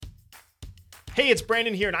Hey, it's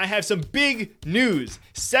Brandon here, and I have some big news.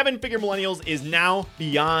 Seven Figure Millennials is now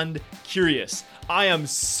beyond curious. I am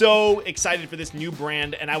so excited for this new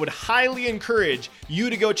brand, and I would highly encourage you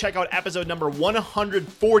to go check out episode number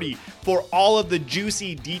 140 for all of the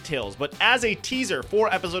juicy details. But as a teaser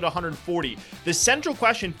for episode 140, the central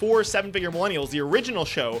question for Seven Figure Millennials, the original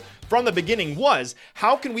show from the beginning, was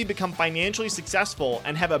how can we become financially successful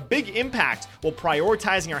and have a big impact while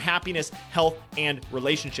prioritizing our happiness, health, and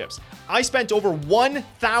relationships? I spent over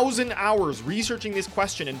 1,000 hours researching this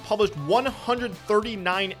question and published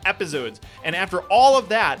 139 episodes. And after all of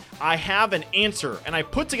that, I have an answer, and I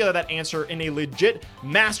put together that answer in a legit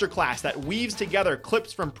masterclass that weaves together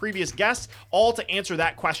clips from previous guests, all to answer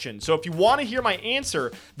that question. So if you want to hear my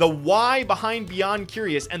answer, the why behind Beyond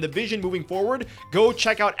Curious and the vision moving forward, go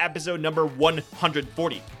check out episode number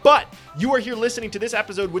 140. But you are here listening to this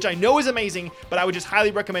episode, which I know is amazing, but I would just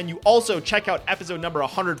highly recommend you also check out episode number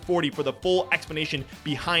 140 for the full explanation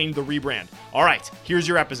behind the rebrand. All right, here's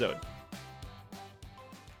your episode.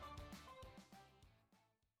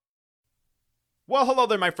 Well, hello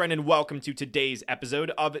there, my friend, and welcome to today's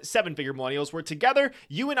episode of Seven Figure Millennials, where together,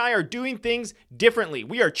 you and I are doing things differently.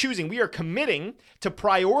 We are committing to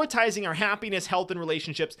prioritizing our happiness, health, and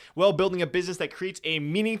relationships while building a business that creates a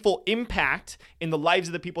meaningful impact in the lives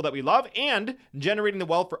of the people that we love and generating the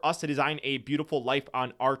wealth for us to design a beautiful life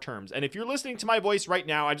on our terms. And if you're listening to my voice right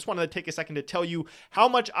now, I just wanted to take a second to tell you how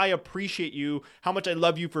much I appreciate you, how much I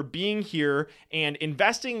love you for being here and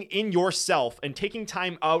investing in yourself and taking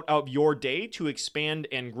time out of your day to expand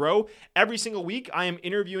and grow. Every single week, I am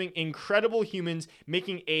interviewing incredible humans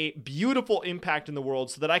making a beautiful impact in the world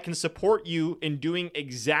so that I can support you in doing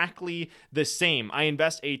exactly the same. I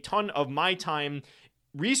invest a ton of my time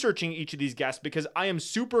researching each of these guests because I am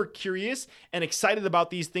super curious and excited about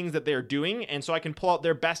these things that they're doing, and so I can pull out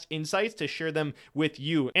their best insights to share them with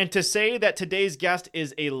you. And to say that today's guest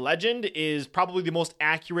is a legend is probably the most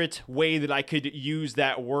accurate way that I could use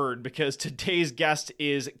that word, because today's guest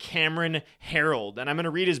is Cameron Herold, and I'm going to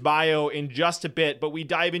read his bio in just a bit, but we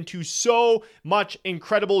dive into so much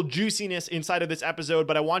incredible juiciness inside of this episode.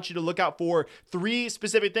 But I want you to look out for three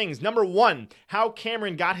specific things. Number one, how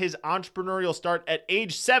Cameron got his entrepreneurial start at age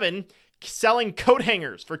 7 selling coat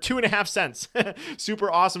hangers for 2.5 cents.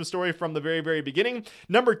 Super awesome story from the very, very beginning.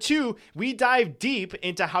 Number two, we dive deep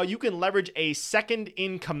into how you can leverage a second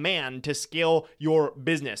in command to scale your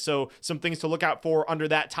business. So some things to look out for under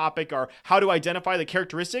that topic are how to identify the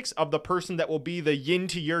characteristics of the person that will be the yin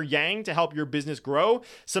to your yang to help your business grow,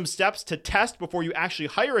 some steps to test before you actually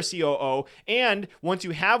hire a COO, and once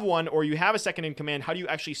you have one or you have a second in command, how do you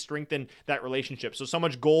actually strengthen that relationship? So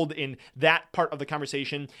much gold in that part of the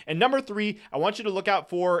conversation. And number three, I want you to look out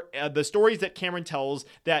for the stories that Cameron tells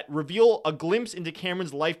that reveal a glimpse into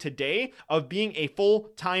Cameron's life today of being a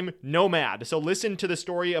full-time nomad. So listen to the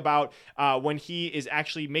story about when he is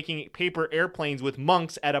actually making paper airplanes with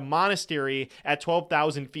monks at a monastery at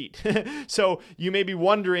 12,000 feet. So you may be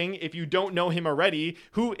wondering, if you don't know him already,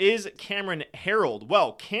 who is Cameron Herold?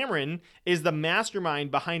 Well, Cameron is the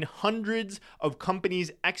mastermind behind hundreds of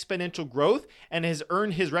companies' exponential growth and has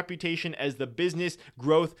earned his reputation as the business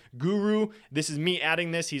growth guru. This is me adding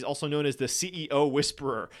this. He's also known as the CEO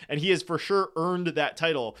Whisperer, and he has for sure earned that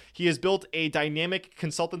title. He has built a dynamic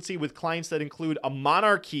consultancy with clients that include a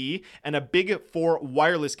monarchy and a Big Four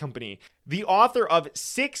wireless company. The author of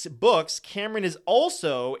 6 books, Cameron is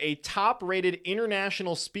also a top-rated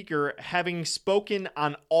international speaker, having spoken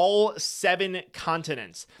on all 7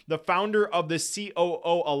 continents. The founder of the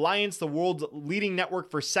COO Alliance, the world's leading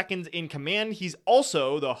network for seconds in command. He's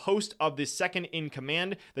also the host of the Second in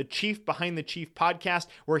Command, the Chief Behind the Chief podcast,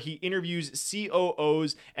 where he interviews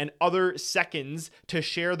COOs and other seconds to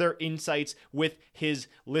share their insights with his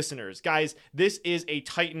listeners. Guys, this is a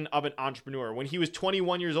titan of an entrepreneur. When he was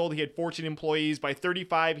 21 years old, he had 14 employees. By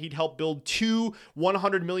 35, he'd helped build 2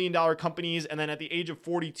 $100 million companies. And then at the age of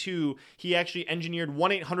 42, he actually engineered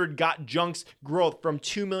 1-800-GOT-JUNK's growth from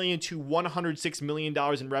 $2 million to $106 million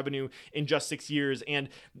in revenue in just 6 years. And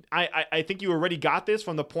I think you already got this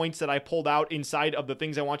from the points that I pulled out inside of the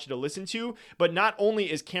things I want you to listen to. But not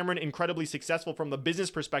only is Cameron incredibly successful from the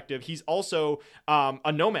business perspective, he's also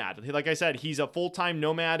a nomad. Like I said, he's a full-time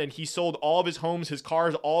nomad, and he sold all of his homes, his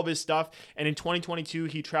cars, all of his stuff. And in 2022,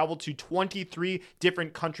 he traveled to 23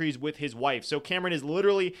 different countries with his wife. So Cameron is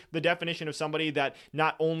literally the definition of somebody that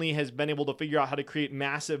not only has been able to figure out how to create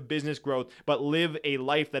massive business growth, but live a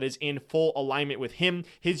life that is in full alignment with him,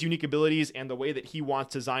 his unique abilities, and the way that he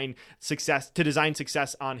wants to design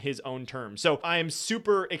success on his own terms. So I am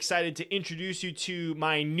super excited to introduce you to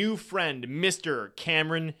my new friend, Mr.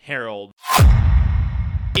 Cameron Herold.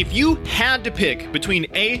 If you had to pick between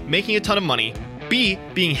A, making a ton of money, B,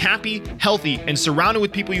 being happy, healthy, and surrounded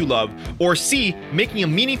with people you love, or C, making a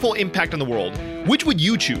meaningful impact on the world? Which would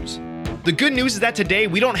you choose? The good news is that today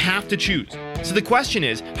we don't have to choose. So the question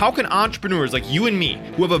is, how can entrepreneurs like you and me,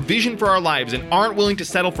 who have a vision for our lives and aren't willing to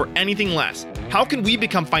settle for anything less, how can we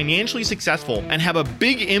become financially successful and have a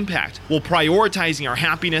big impact while prioritizing our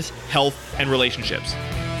happiness, health, and relationships?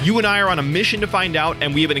 You and I are on a mission to find out,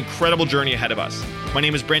 and we have an incredible journey ahead of us. My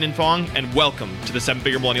name is Brandon Fong, and welcome to the 7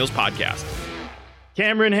 Figure Millennials podcast.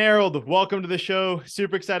 Cameron Herold, welcome to the show.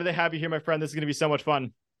 Super excited to have you here, my friend. This is going to be so much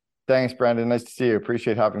fun. Thanks, Brandon. Nice to see you.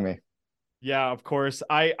 Appreciate having me. Yeah, of course.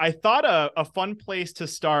 I thought a fun place to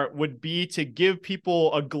start would be to give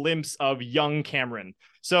people a glimpse of young Cameron.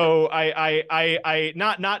 So I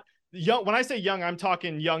not young. When I say young, I'm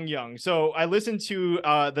talking young. So I listened to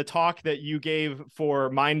the talk that you gave for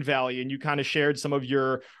Mind Valley, and you kind of shared some of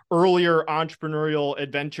your earlier entrepreneurial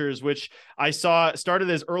adventures, which I saw started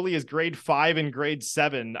as early as grade 5 and grade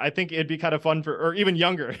 7. I think it'd be kind of fun or even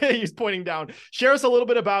younger. He's pointing down. Share us a little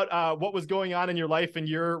bit about what was going on in your life and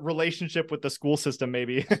your relationship with the school system,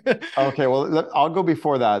 maybe. Okay, well, I'll go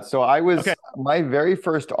before that. So my very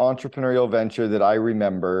first entrepreneurial venture that I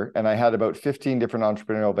remember, and I had about 15 different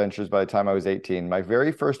entrepreneurial ventures by the time I was 18. My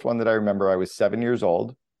very first one that I remember, I was 7 years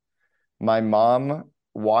old. My mom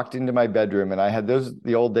walked into my bedroom, and I had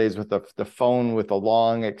the old days with the phone with the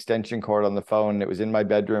long extension cord on the phone. It was in my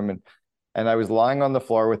bedroom, and I was lying on the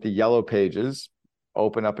floor with the yellow pages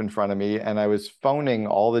open up in front of me, and I was phoning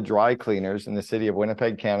all the dry cleaners in the city of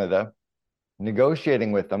Winnipeg, Canada,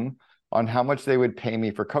 negotiating with them on how much they would pay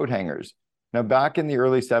me for coat hangers. Now, back in the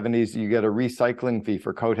early 70s, you get a recycling fee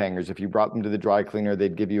for coat hangers. If you brought them to the dry cleaner,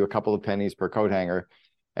 they'd give you a couple of pennies per coat hanger.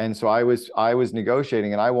 And so I was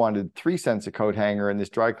negotiating, and I wanted 3 cents a coat hanger, and this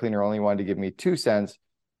dry cleaner only wanted to give me 2 cents.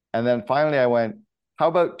 And then finally I went, how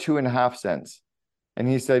about 2.5 cents? And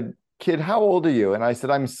he said, kid, how old are you? And I said,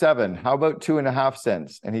 I'm 7. How about 2.5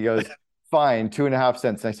 cents? And he goes, fine, 2.5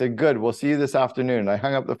 cents. And I said, good, we'll see you this afternoon. And I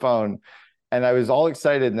hung up the phone, and I was all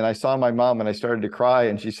excited. And then I saw my mom, and I started to cry,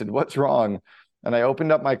 and she said, what's wrong? And I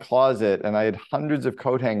opened up my closet, and I had hundreds of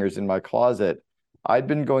coat hangers in my closet. I'd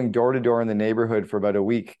been going door to door in the neighborhood for about a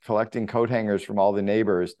week, collecting coat hangers from all the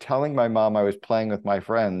neighbors, telling my mom I was playing with my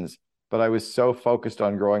friends, but I was so focused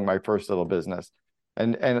on growing my first little business.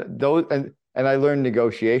 And I learned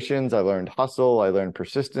negotiations, I learned hustle, I learned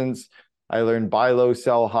persistence, I learned buy low,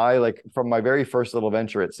 sell high, like from my very first little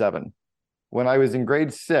venture at 7. When I was in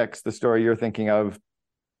grade 6, the story you're thinking of,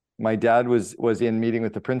 my dad was in meeting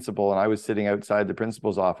with the principal, and I was sitting outside the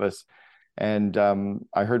principal's office. And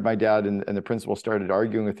I heard my dad and the principal started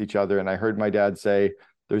arguing with each other. And I heard my dad say,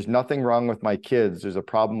 there's nothing wrong with my kids. There's a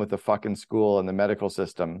problem with the fucking school and the medical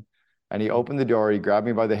system. And he opened the door. He grabbed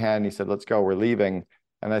me by the hand. He said, let's go. We're leaving.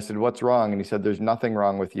 And I said, what's wrong? And he said, there's nothing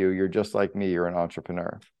wrong with you. You're just like me. You're an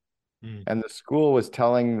entrepreneur. And the school was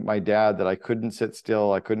telling my dad that I couldn't sit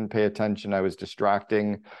still. I couldn't pay attention. I was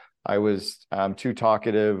distracting. I was too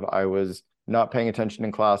talkative. I was not paying attention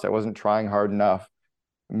in class. I wasn't trying hard enough.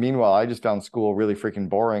 Meanwhile, I just found school really freaking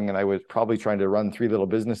boring, and I was probably trying to run 3 little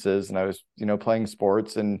businesses, and I was, playing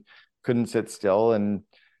sports and couldn't sit still, and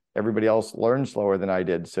everybody else learned slower than I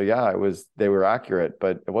did. So yeah, they were accurate,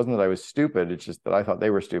 but it wasn't that I was stupid. It's just that I thought they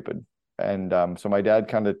were stupid. And so my dad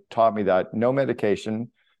kind of taught me that no medication,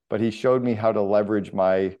 but he showed me how to leverage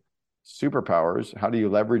my superpowers. How do you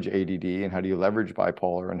leverage ADD, and how do you leverage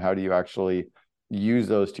bipolar, and how do you actually use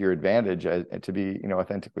those to your advantage to be,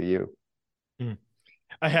 authentically you?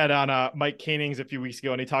 I had on Mike Canings a few weeks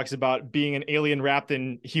ago, and he talks about being an alien wrapped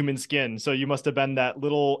in human skin. So you must have been that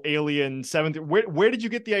little alien 7th. Where did you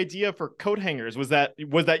get the idea for coat hangers? Was that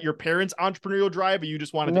your parents' entrepreneurial drive, or you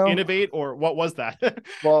just wanted to innovate, or what was that?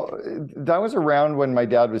 Well, that was around when my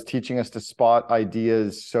dad was teaching us to spot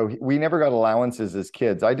ideas. So we never got allowances as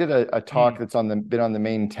kids. I did a talk that's been on the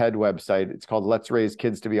main TED website. It's called Let's Raise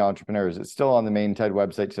Kids to Be Entrepreneurs. It's still on the main TED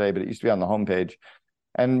website today, but it used to be on the homepage.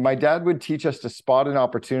 And my dad would teach us to spot an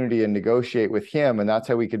opportunity and negotiate with him. And that's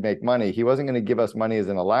how we could make money. He wasn't going to give us money as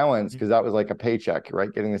an allowance, because that was like a paycheck,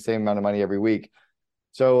 right? Getting the same amount of money every week.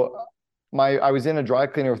 So I was in a dry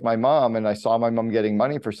cleaner with my mom, and I saw my mom getting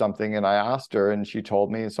money for something, and I asked her, and she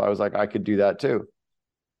told me. So I was like, I could do that too.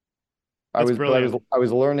 I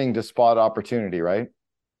was learning to spot opportunity, right?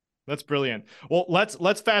 That's brilliant. Well,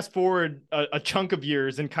 let's fast forward a chunk of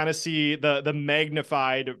years and kind of see the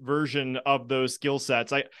magnified version of those skill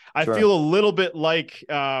sets. I Sure. feel a little bit like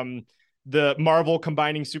the Marvel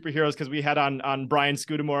combining superheroes, because we had on Brian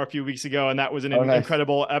Scudamore a few weeks ago, and that was an Nice.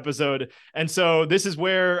 incredible episode. And so this is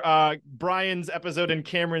where Brian's episode and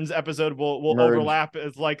Cameron's episode will Merge. overlap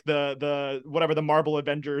as like the whatever the Marvel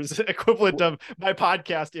Avengers equivalent of my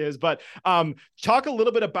podcast is. But talk a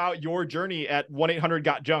little bit about your journey at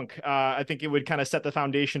 1-800-GOT-JUNK. I think it would kind of set the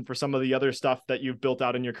foundation for some of the other stuff that you've built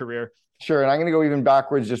out in your career. Sure. And I'm going to go even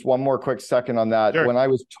backwards just one more quick second on that. Sure. When I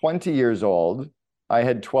was 20 years old, I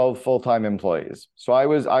had 12 full-time employees. So I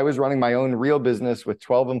was running my own real business with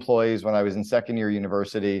 12 employees when I was in second year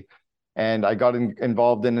university. And I got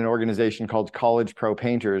involved in an organization called College Pro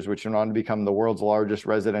Painters, which went on to become the world's largest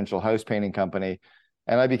residential house painting company.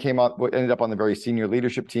 And I ended up on the very senior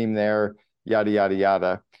leadership team there, yada, yada,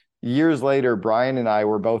 yada. Years later, Brian and I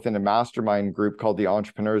were both in a mastermind group called the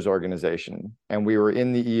Entrepreneurs Organization. And we were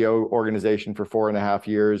in the EO organization for 4.5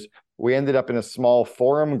 years. We ended up in a small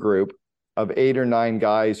forum group of 8 or 9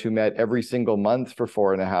 guys who met every single month for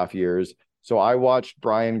 4.5 years. So I watched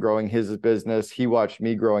Brian growing his business. He watched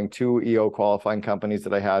me growing 2 EO qualifying companies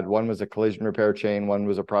that I had. One was a collision repair chain. One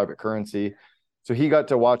was a private currency. So he got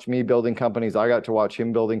to watch me building companies. I got to watch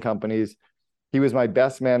him building companies. He was my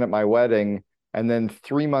best man at my wedding. And then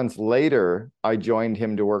 3 months later, I joined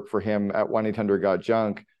him to work for him at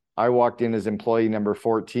 1-800-GOT-JUNK. I walked in as employee number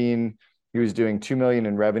 14. He was doing $2 million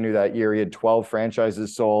in revenue that year. He had 12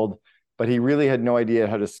 franchises sold, but he really had no idea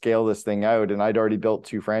how to scale this thing out. And I'd already built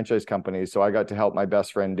 2 franchise companies. So I got to help my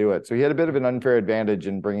best friend do it. So he had a bit of an unfair advantage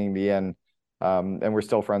in bringing me in. And we're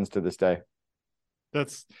still friends to this day.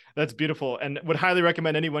 That's beautiful, and would highly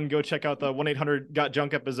recommend anyone go check out the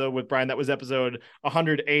 1-800-GOT-JUNK episode with Brian. That was episode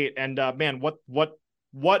 108. And man,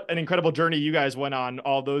 what an incredible journey you guys went on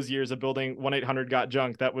all those years of building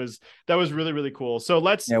 1-800-GOT-JUNK. That was really, really cool. So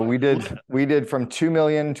we did from 2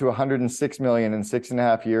 million to 106 million in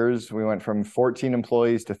 6.5 years. We went from 14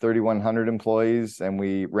 employees to 3,100 employees, and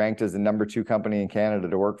we ranked as the number 2 company in Canada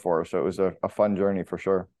to work for. So it was a fun journey for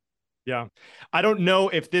sure. Yeah. I don't know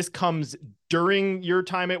if this comes during your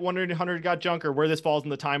time at 1-800-GOT-JUNK or where this falls in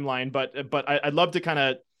the timeline, but I'd love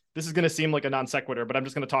to this is going to seem like a non sequitur, but I'm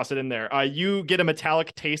just going to toss it in there. You get a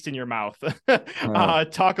metallic taste in your mouth.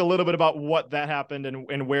 Talk a little bit about what that happened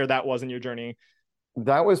and where that was in your journey.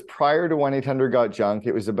 That was prior to 1-800-GOT-JUNK.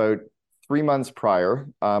 It was about 3 months prior.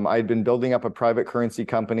 I'd been building up a private currency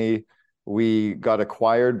company. We got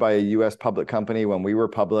acquired by a US public company when we were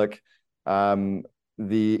public.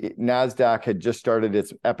 The NASDAQ had just started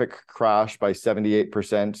its epic crash by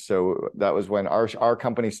 78%. So that was when our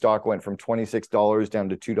company stock went from $26 down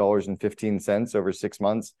to $2.15 over 6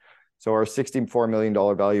 months. So our $64 million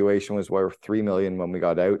valuation was worth $3 million when we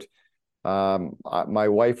got out. My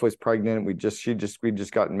wife was pregnant. We'd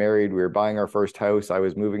just gotten married. We were buying our first house. I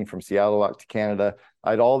was moving from Seattle out to Canada.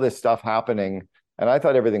 I had all this stuff happening, and I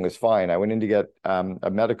thought everything was fine. I went in to get a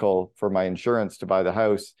medical for my insurance to buy the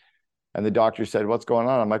house. And the doctor said, "What's going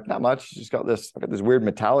on?" I'm like, "Not much. I've got this weird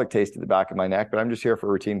metallic taste at the back of my neck, but I'm just here for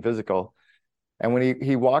a routine physical." And when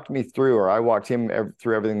he walked me through, or I walked him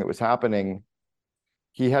through everything that was happening,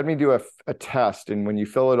 he had me do a test. And when you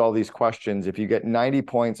fill out all these questions, if you get 90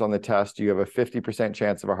 points on the test, you have a 50%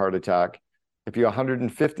 chance of a heart attack. If you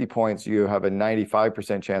 150 points, you have a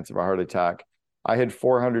 95% chance of a heart attack. I had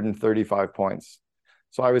 435 points.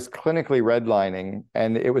 So I was clinically redlining,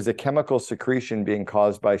 and it was a chemical secretion being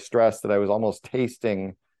caused by stress that I was almost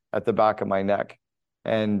tasting at the back of my neck.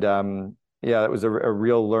 And that was a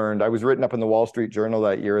real learned. I was written up in the Wall Street Journal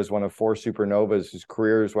that year as one of 4 supernovas whose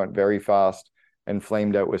careers went very fast and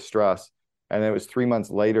flamed out with stress. And it was 3 months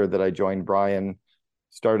later that I joined Brian,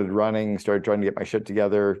 started running, started trying to get my shit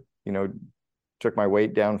together, took my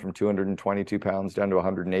weight down from 222 pounds down to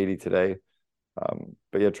 180 today.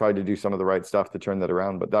 But yeah, tried to do some of the right stuff to turn that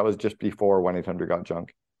around. But that was just before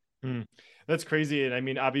 1-800-GOT-JUNK. That's crazy. And I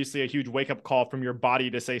mean, obviously a huge wake-up call from your body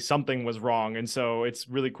to say something was wrong. And so it's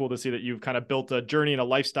really cool to see that you've kind of built a journey and a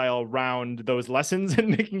lifestyle around those lessons and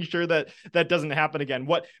making sure that that doesn't happen again.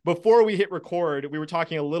 Before we hit record, we were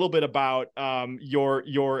talking a little bit about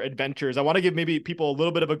your adventures. I want to give maybe people a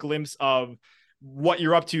little bit of a glimpse of what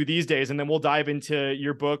you're up to these days, and then we'll dive into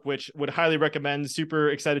your book, which would highly recommend. Super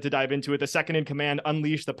excited to dive into it. The Second in Command: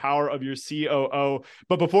 Unleash the Power of Your COO.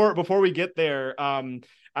 But before we get there,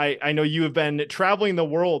 I know you have been traveling the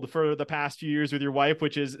world for the past few years with your wife,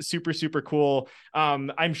 which is super, super cool.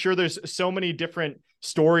 I'm sure there's so many different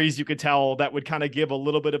stories you could tell that would kind of give a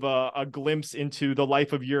little bit of a glimpse into the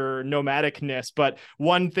life of your nomadicness. But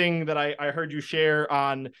one thing that I heard you share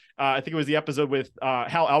on, I think it was the episode with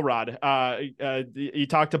Hal Elrod. You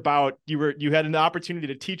talked about you had an opportunity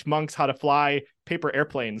to teach monks how to fly paper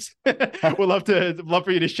airplanes. We'd love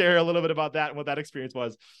for you to share a little bit about that and what that experience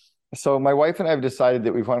was. So my wife and I have decided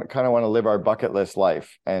that we kind of want to live our bucket list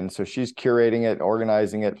life. And so she's curating it,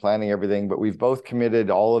 organizing it, planning everything, but we've both committed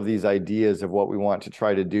all of these ideas of what we want to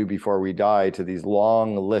try to do before we die to these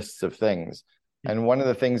long lists of things. And one of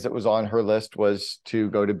the things that was on her list was to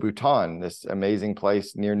go to Bhutan, this amazing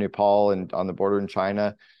place near Nepal and on the border in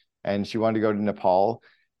China. And she wanted to go to Nepal.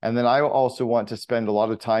 And then I also want to spend a lot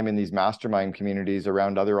of time in these mastermind communities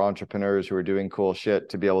around other entrepreneurs who are doing cool shit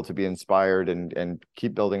to be able to be inspired and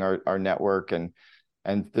keep building our network. And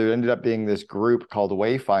there ended up being this group called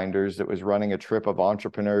Wayfinders that was running a trip of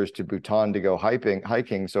entrepreneurs to Bhutan to go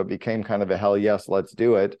hiking. So it became kind of a hell yes, let's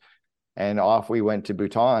do it. And off we went to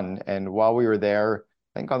Bhutan. And while we were there,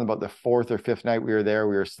 I think on about the fourth or fifth night we were there,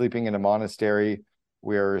 we were sleeping in a monastery.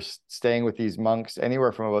 We were staying with these monks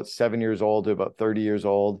anywhere from about 7 years old to about 30 years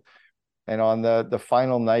old. And on the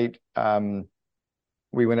final night,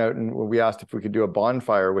 we went out and we asked if we could do a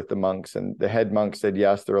bonfire with the monks. And the head monk said,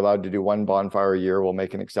 yes, they're allowed to do one bonfire a year. We'll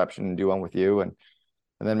make an exception and do one with you. And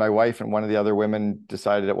then my wife and one of the other women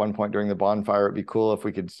decided at one point during the bonfire, it'd be cool if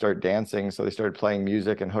we could start dancing. So they started playing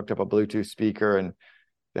music and hooked up a Bluetooth speaker. And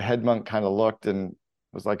the head monk kind of looked and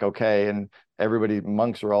was like, okay. And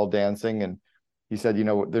monks were all dancing. And he said,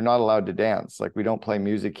 they're not allowed to dance. Like, we don't play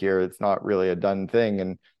music here. It's not really a done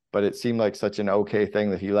thing. But it seemed like such an okay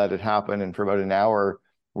thing that he let it happen. And for about an hour,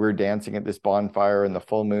 we were dancing at this bonfire and the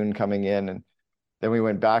full moon coming in. And then we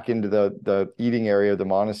went back into the eating area of the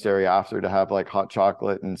monastery after to have like hot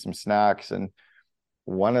chocolate and some snacks. And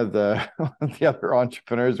one of the other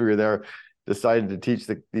entrepreneurs we were there decided to teach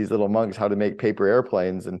these little monks how to make paper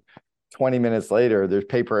airplanes. And 20 minutes later, there's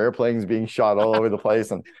paper airplanes being shot all over the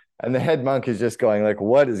place. And the head monk is just going like,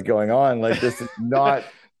 what is going on? Like, this is not,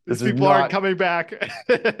 These people aren't coming back.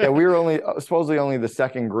 Yeah, we were supposedly only the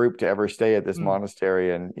second group to ever stay at this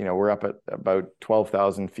monastery. And, we're up at about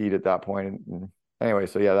 12,000 feet at that point. And anyway,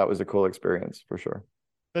 so yeah, that was a cool experience for sure.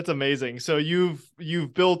 That's amazing. So you've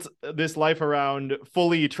built this life around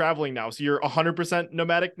fully traveling now. So you're 100%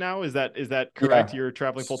 nomadic now. Is that correct? Yeah. You're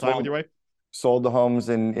traveling full time with your wife? Sold the homes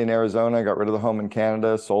in Arizona, got rid of the home in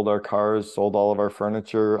Canada, sold our cars, sold all of our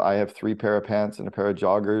furniture. I have 3 pair of pants and a pair of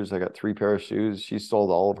joggers. I got 3 pair of shoes. She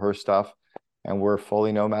sold all of her stuff, and we're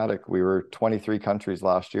fully nomadic. We were 23 countries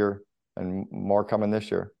last year and more coming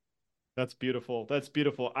this year. That's beautiful. That's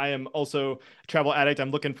beautiful. I am also a travel addict.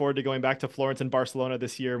 I'm looking forward to going back to Florence and Barcelona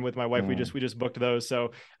this year. And with my wife, we just booked those.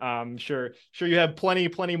 So sure you have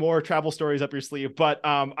plenty more travel stories up your sleeve, but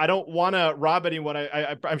I don't want to rob anyone.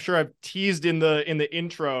 I'm sure I've teased in the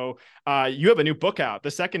intro. You have a new book out,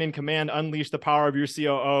 The Second in Command, Unleash the Power of Your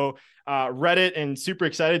COO. Read it and super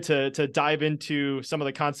excited to dive into some of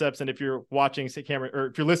the concepts. And if you're watching, say, Cameron, or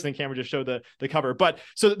if you're listening, Cameron just showed the cover. But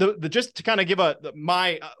so the just to kind of give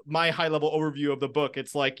my high level overview of the book,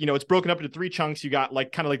 it's like, it's broken up into 3 chunks. You got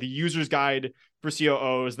like kind of like the user's guide for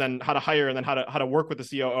COOs, then how to hire, and then how to work with the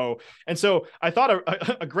COO. And so I thought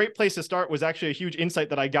a great place to start was actually a huge insight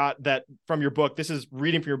that I got that from your book. This is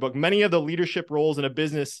reading from your book. Many of the leadership roles in a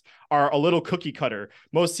business are a little cookie cutter.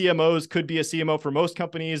 Most CMOs could be a CMO for most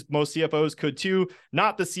companies. Most CFOs could too.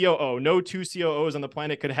 Not the COO. No 2 COOs on the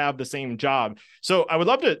planet could have the same job. So I would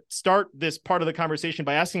love to start this part of the conversation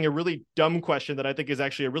by asking a really dumb question that I think is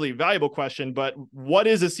actually a really valuable question. But what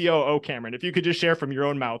is a COO, Cameron? If you could just share from your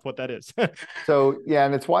own mouth what that is. So, yeah,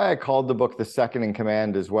 and it's why I called the book The Second in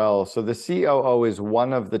Command as well. So the COO is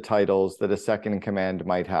one of the titles that a second in command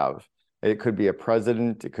might have. It could be a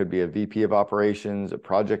president, it could be a VP of operations, a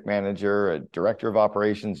project manager, a director of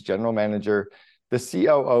operations, general manager. The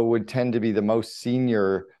COO would tend to be the most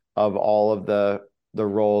senior of all of the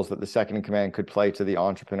roles that the second in command could play to the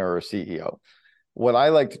entrepreneur or CEO. What I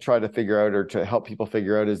like to try to figure out, or to help people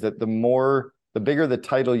figure out, is that the bigger the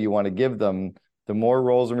title you want to give them, the more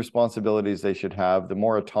roles and responsibilities they should have, the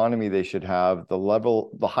more autonomy they should have,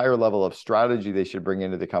 the higher level of strategy they should bring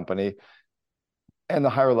into the company, and the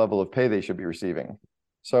higher level of pay they should be receiving.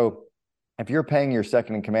 So if you're paying your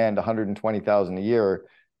second in command $120,000 a year,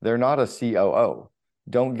 they're not a COO.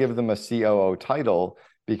 Don't give them a COO title,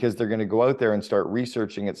 because they're going to go out there and start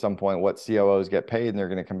researching at some point what COOs get paid, and they're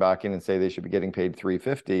going to come back in and say they should be getting paid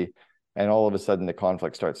 $350, and all of a sudden the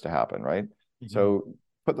conflict starts to happen, right? Mm-hmm. So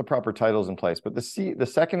put the proper titles in place. But the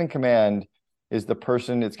second in command is the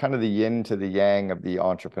person, it's kind of the yin to the yang of the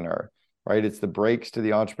entrepreneur, right? It's the brakes to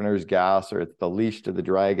the entrepreneur's gas, or it's the leash to the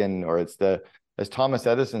dragon, or it's as Thomas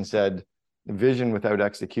Edison said, vision without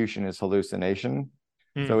execution is hallucination.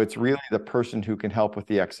 So it's really the person who can help with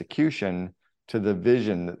the execution to the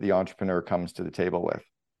vision that the entrepreneur comes to the table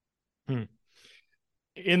with.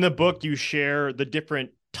 In the book, you share the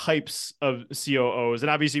different types of COOs, and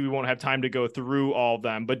obviously we won't have time to go through all of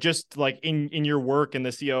them, but just like in your work and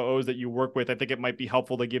the COOs that you work with, I think it might be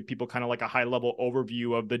helpful to give people kind of like a high level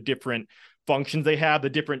overview of the different functions they have, the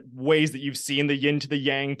different ways that you've seen the yin to the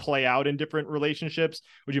yang play out in different relationships.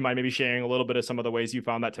 Would you mind maybe sharing a little bit of some of the ways you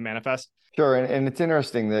found that to manifest? Sure. And it's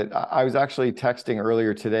interesting that I was actually texting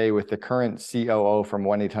earlier today with the current COO from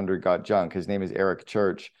 1-800-GOT-JUNK. His name is Eric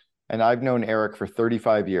Church. And I've known Eric for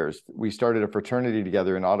 35 years. We started a fraternity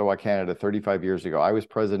together in Ottawa, Canada, 35 years ago. I was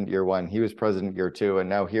president year one. He was president year two. And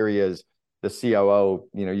now here he is, the COO,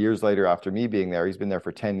 years later after me being there. He's been there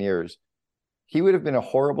for 10 years. He would have been a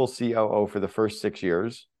horrible COO for the first 6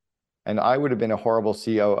 years. And I would have been a horrible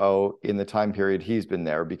COO in the time period he's been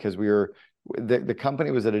there, because the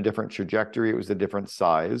company was at a different trajectory. It was a different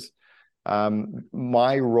size.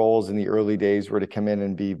 My roles in the early days were to come in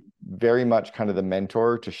and be very much kind of the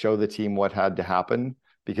mentor, to show the team what had to happen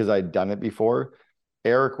because I'd done it before.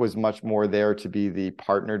 Eric was much more there to be the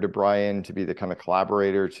partner to Brian, to be the kind of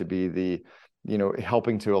collaborator, to be the,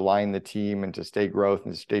 helping to align the team and to stay growth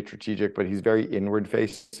and to stay strategic, but he's very inward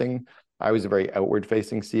facing. I was a very outward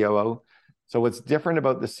facing COO. So what's different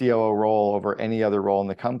about the COO role over any other role in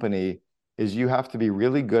the company is you have to be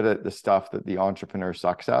really good at the stuff that the entrepreneur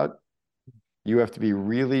sucks at. You have to be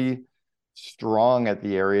really strong at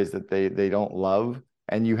the areas that they don't love.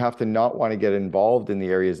 And you have to not want to get involved in the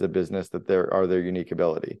areas of business that are their unique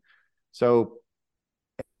ability. So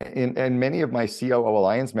and many of my COO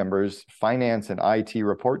Alliance members, finance and IT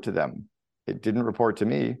report to them. It didn't report to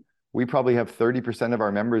me. We probably have 30% of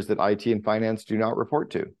our members that IT and finance do not report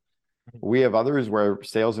to. We have others where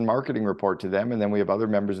sales and marketing report to them. And then we have other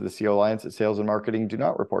members of the CO Alliance that sales and marketing do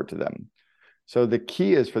not report to them. So the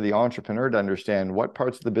key is for the entrepreneur to understand, what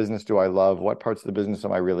parts of the business do I love? What parts of the business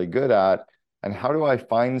am I really good at? And how do I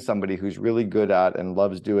find somebody who's really good at and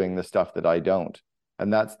loves doing the stuff that I don't?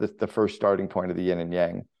 And that's the first starting point of the yin and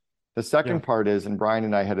yang. The second part is, and Brian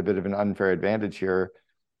and I had a bit of an unfair advantage here,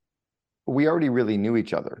 we already really knew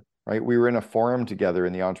each other, right? We were in a forum together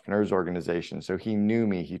in the entrepreneurs organization. So he knew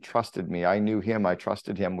me, he trusted me. I knew him, I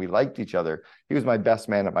trusted him. We liked each other. He was my best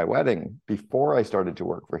man at my wedding before I started to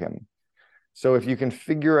work for him. So if you can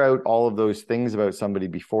figure out all of those things about somebody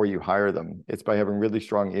before you hire them, it's by having really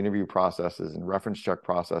strong interview processes and reference check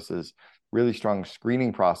processes, really strong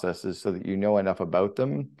screening processes, so that you know enough about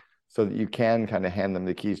them so that you can kind of hand them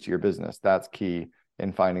the keys to your business. That's key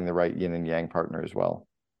in finding the right yin and yang partner as well.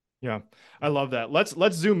 Yeah, I love that. Let's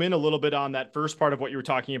zoom in a little bit on that first part of what you were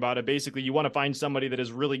talking about. Basically, you want to find somebody that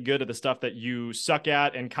is really good at the stuff that you suck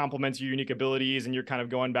at and complements your unique abilities, and you're kind of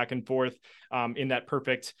going back and forth in that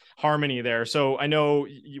perfect harmony there. So I know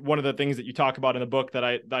one of the things that you talk about in the book that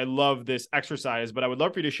I love this exercise, but I would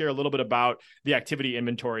love for you to share a little bit about the activity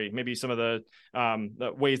inventory, maybe some of the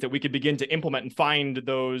ways that we could begin to implement and find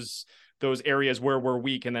those areas where we're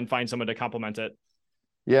weak, and then find someone to complement it.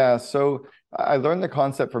 Yeah, so I learned the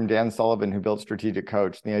concept from Dan Sullivan, who built Strategic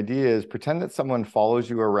Coach. And the idea is, pretend that someone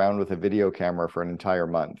follows you around with a video camera for an entire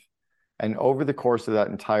month. And over the course of that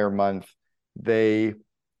entire month, they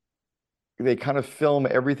kind of film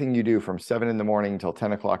everything you do from 7 a.m. till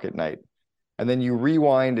 10 o'clock at night. And then you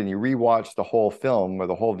rewind and you rewatch the whole film or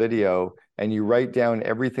the whole video, and you write down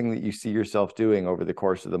everything that you see yourself doing over the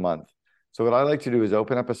course of the month. So what I like to do is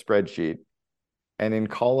open up a spreadsheet. And in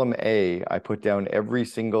column A, I put down every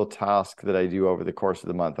single task that I do over the course of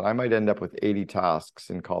the month. And I might end up with 80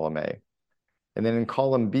 tasks in column A. And then in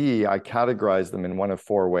column B, I categorize them in one of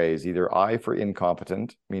 4 ways. Either I for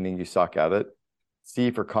incompetent, meaning you suck at it.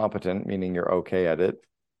 C for competent, meaning you're okay at it.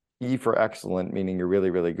 E for excellent, meaning you're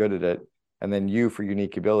really, really good at it. And then U for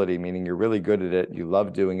unique ability, meaning you're really good at it. You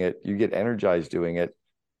love doing it. You get energized doing it.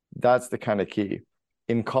 That's the kind of key.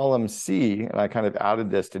 In column C, and I kind of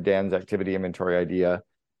added this to Dan's activity inventory idea,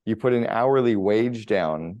 you put an hourly wage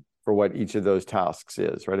down for what each of those tasks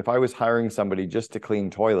is, right? If I was hiring somebody just to clean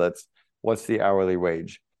toilets, what's the hourly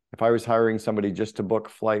wage? If I was hiring somebody just to book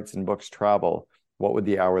flights and books travel, what would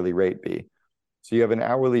the hourly rate be? So you have an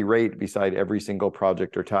hourly rate beside every single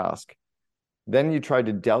project or task. Then you try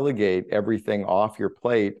to delegate everything off your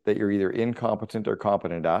plate that you're either incompetent or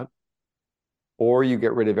competent at, or you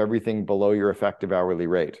get rid of everything below your effective hourly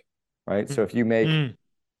rate, right? So if you make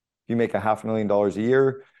 $500,000 a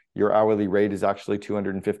year, your hourly rate is actually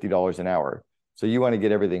 $250 an hour. So you want to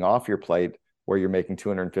get everything off your plate where you're making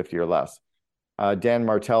 250 or less. Dan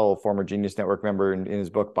Martell, former Genius Network member, in his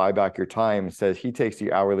book, Buy Back Your Time, says he takes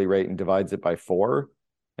the hourly rate and divides it by 4.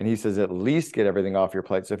 And he says, at least get everything off your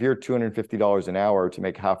plate. So if you're $250 an hour to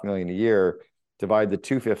make $500,000 a year, divide the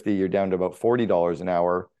 250, you're down to about $40 an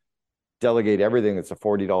hour. Delegate everything that's a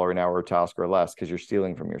 $40 an hour task or less, because you're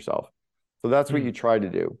stealing from yourself. So that's what Mm. you try to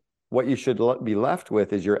do. What you should be left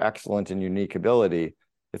with is your excellent and unique ability.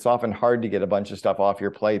 It's often hard to get a bunch of stuff off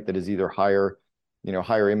your plate that is either higher,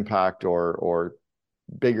 higher impact or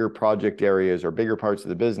bigger project areas or bigger parts of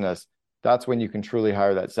the business. That's when you can truly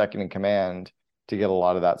hire that second in command to get a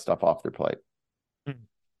lot of that stuff off their plate. Mm.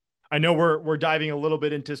 I know we're diving a little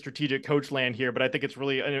bit into strategic coach land here, but I think it's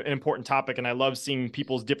really an important topic, and I love seeing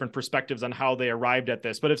people's different perspectives on how they arrived at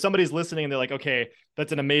this. But if somebody's listening and they're like, "Okay,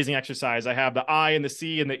 that's an amazing exercise. I have the I and the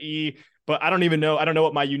C and the E, but I don't even know. I don't know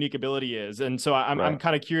what my unique ability is." And so I'm Right.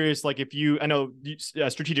 kind of curious, like if I know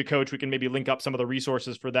strategic coach, we can maybe link up some of the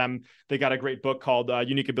resources for them. They got a great book called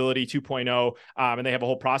Unique Ability 2.0, and they have a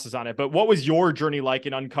whole process on it. But what was your journey like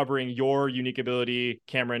in uncovering your unique ability,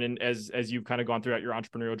 Cameron, and as you've kind of gone throughout your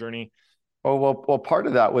entrepreneurial journey? Oh, well, part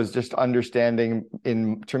of that was just understanding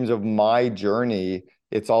in terms of my journey.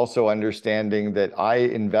 It's also understanding that I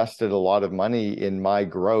invested a lot of money in my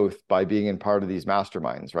growth by being in part of these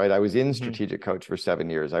masterminds, right? I was in Mm-hmm. Strategic Coach for 7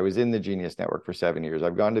 years. I was in the Genius Network for 7 years.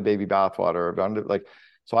 I've gone to Baby Bathwater. I've gone to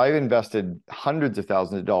so I've invested hundreds of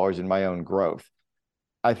thousands of dollars in my own growth.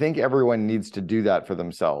 I think everyone needs to do that for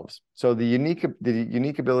themselves. So the unique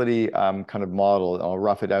ability kind of model, and I'll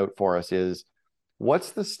rough it out for us, is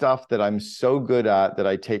what's the stuff that I'm so good at that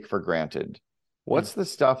I take for granted? What's the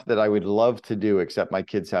stuff that I would love to do, except my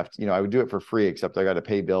kids have to, I would do it for free, except I got to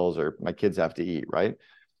pay bills or my kids have to eat, right?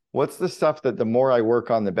 What's the stuff that the more I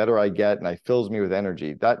work on, the better I get and it fills me with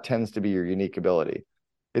energy? That tends to be your unique ability.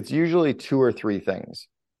 It's usually two or three things.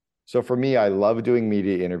 So for me, I love doing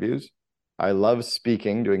media interviews. I love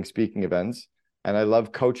speaking, doing speaking events, and I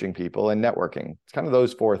love coaching people and networking. It's kind of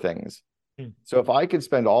those four things. Mm-hmm. So if I could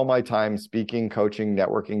spend all my time speaking, coaching,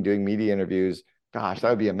 networking, doing media interviews, gosh, that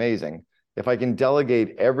would be amazing. If I can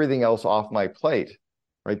delegate everything else off my plate,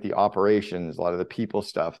 right? The operations, a lot of the people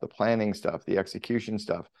stuff, the planning stuff, the execution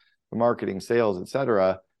stuff, the marketing, sales,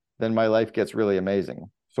 etc., then my life gets really amazing.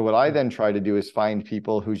 So what I then try to do is find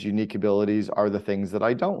people whose unique abilities are the things that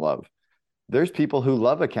I don't love. There's people who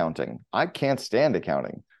love accounting. I can't stand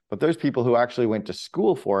accounting, but there's people who actually went to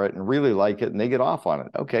school for it and really like it and they get off on it.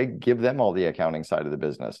 Okay, give them all the accounting side of the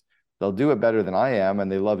business. They'll do it better than I am and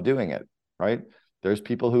they love doing it, right? There's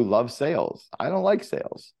people who love sales. I don't like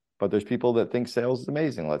sales, but there's people that think sales is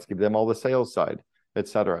amazing. Let's give them all the sales side,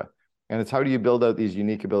 etc. And it's how do you build out these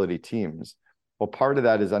unique ability teams? Well, part of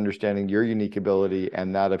that is understanding your unique ability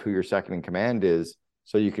and that of who your second in command is,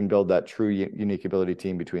 so you can build that true unique ability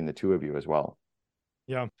team between the two of you as well.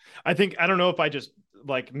 Yeah. I don't know if I just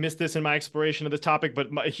like missed this in my exploration of this topic, but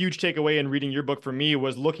a huge takeaway in reading your book for me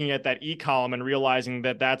was looking at that E column and realizing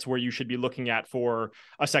that that's where you should be looking at for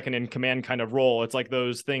a second in command kind of role. It's like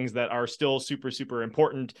those things that are still super, super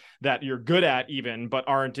important that you're good at even, but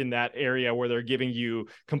aren't in that area where they're giving you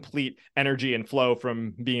complete energy and flow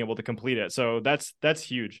from being able to complete it. So that's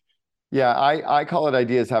huge. Yeah, I call it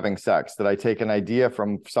ideas having sex, that I take an idea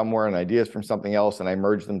from somewhere and ideas from something else and I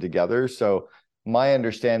merge them together. So my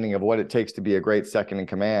understanding of what it takes to be a great second in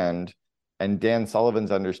command and Dan Sullivan's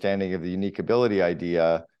understanding of the unique ability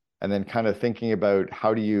idea, and then kind of thinking about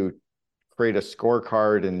how do you create a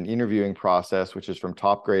scorecard and interviewing process, which is from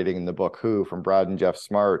Top Grading in the book Who, from Brad and Jeff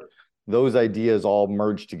Smart. Those ideas all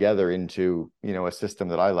merge together into, a system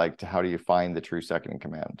that I like to how do you find the true second in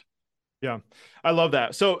command. Yeah, I love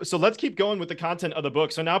that. So let's keep going with the content of the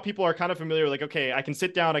book. So now people are kind of familiar, like, okay, I can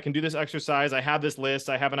sit down, I can do this exercise. I have this list.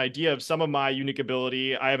 I have an idea of some of my unique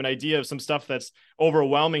ability. I have an idea of some stuff that's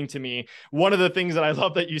overwhelming to me. One of the things that I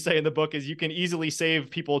love that you say in the book is you can easily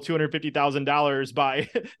save people $250,000 by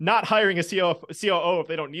not hiring a COO if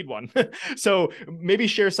they don't need one. So maybe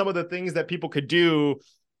share some of the things that people could do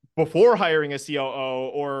before hiring a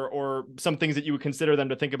COO, or some things that you would consider them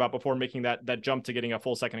to think about before making that jump to getting a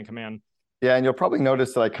full second in command. Yeah, and you'll probably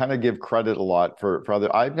notice that I kind of give credit a lot for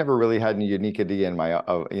other. I've never really had any unique idea in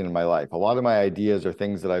my life. A lot of my ideas are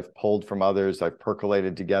things that I've pulled from others, I've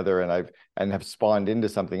percolated together, and have spawned into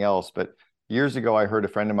something else. But years ago, I heard a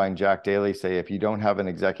friend of mine, Jack Daly, say, "If you don't have an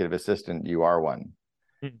executive assistant, you are one."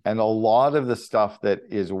 And a lot of the stuff that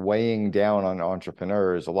is weighing down on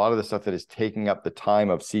entrepreneurs, a lot of the stuff that is taking up the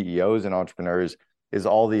time of CEOs and entrepreneurs is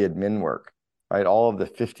all the admin work, right? All of the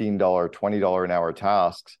 $15, $20 an hour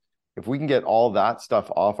tasks. If we can get all that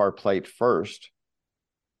stuff off our plate first,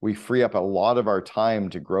 we free up a lot of our time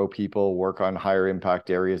to grow people, work on higher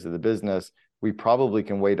impact areas of the business. We probably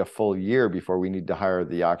can wait a full year before we need to hire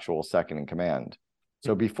the actual second in command.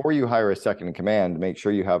 So before you hire a second in command, make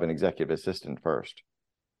sure you have an executive assistant first.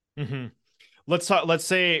 Mm-hmm. Let's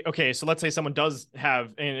say, okay, so let's say someone does have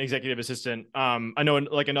an executive assistant. I know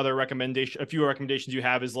like another recommendation, a few recommendations you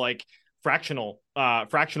have is like fractional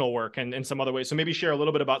work and some other ways. So maybe share a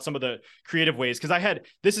little bit about some of the creative ways, because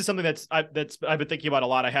this is something I've been thinking about a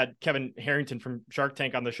lot. I had Kevin Harrington from Shark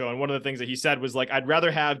Tank on the show, and one of the things that he said was like, I'd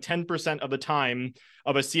rather have 10% of the time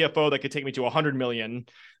of a CFO that could take me to 100 million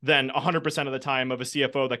than 100% of the time of a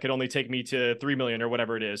CFO that could only take me to 3 million or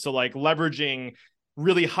whatever it is. So like leveraging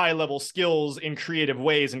really high level skills in creative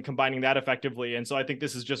ways and combining that effectively. And so I think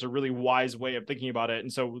this is just a really wise way of thinking about it.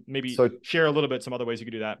 And so maybe share a little bit some other ways you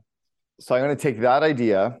could do that. So I'm going to take that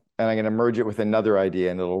idea and I'm going to merge it with another idea,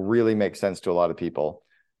 and it'll really make sense to a lot of people.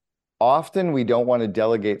 Often we don't want to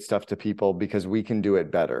delegate stuff to people because we can do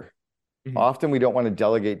it better. Mm-hmm. Often we don't want to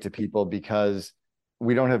delegate to people because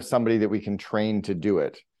we don't have somebody that we can train to do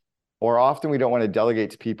it. Or often we don't want to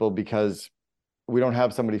delegate to people because we don't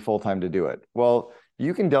have somebody full-time to do it. Well,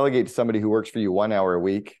 you can delegate to somebody who works for you 1 hour a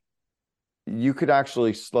week. You could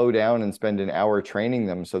actually slow down and spend an hour training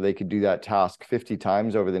them so they could do that task 50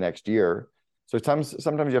 times over the next year. So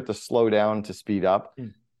sometimes you have to slow down to speed up. A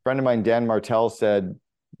friend of mine, Dan Martell, said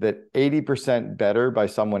that 80% better by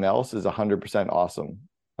someone else is 100% awesome.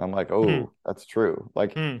 I'm like, oh, that's true.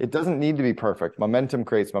 Like, it doesn't need to be perfect. Momentum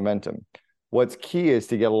creates momentum. What's key is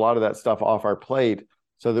to get a lot of that stuff off our plate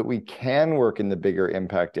so that we can work in the bigger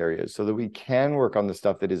impact areas, so that we can work on the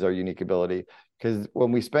stuff that is our unique ability. Because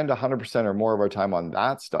when we spend 100% or more of our time on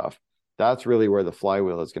that stuff, that's really where the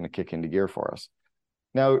flywheel is going to kick into gear for us.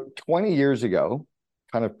 Now, 20 years ago,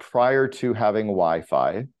 kind of prior to having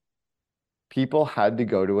Wi-Fi, people had to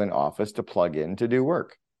go to an office to plug in to do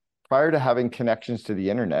work. Prior to having connections to the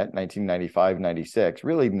internet, 1995, 96,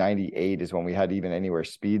 really 98 is when we had even anywhere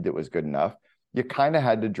speed that was good enough. You kind of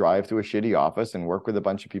had to drive to a shitty office and work with a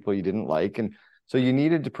bunch of people you didn't like. And so you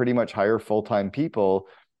needed to pretty much hire full-time people,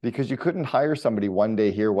 because you couldn't hire somebody one day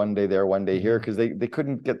here, one day there, one day here, because they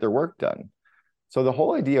couldn't get their work done. So the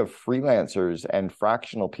whole idea of freelancers and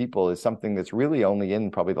fractional people is something that's really only in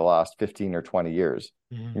probably the last 15 or 20 years.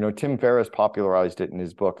 You know, Tim Ferriss popularized it in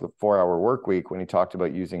his book, The 4-Hour Workweek, when he talked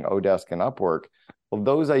about using Odesk and Upwork. Well,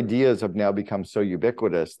 those ideas have now become so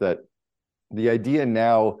ubiquitous that the idea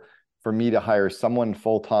now for me to hire someone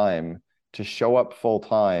full-time, to show up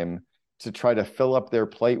full-time, to try to fill up their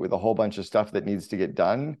plate with a whole bunch of stuff that needs to get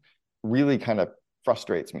done really kind of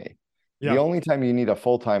frustrates me. Yeah. The only time you need a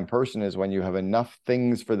full-time person is when you have enough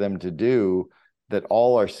things for them to do that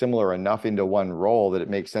all are similar enough into one role that it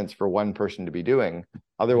makes sense for one person to be doing.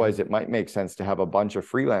 Otherwise, it might make sense to have a bunch of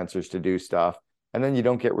freelancers to do stuff, and then you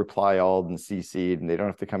don't get reply all and CC'd, and they don't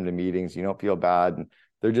have to come to meetings. You don't feel bad. And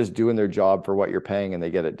they're just doing their job for what you're paying, and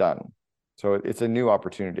they get it done. So it's a new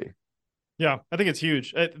opportunity. Yeah, I think it's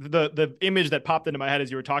huge. The image that popped into my head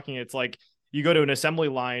as you were talking, it's like you go to an assembly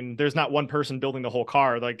line, there's not one person building the whole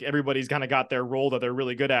car. Like everybody's kind of got their role that they're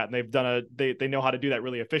really good at, and they know how to do that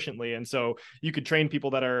really efficiently. And so you could train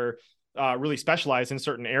people that are really specialized in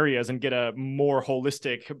certain areas and get a more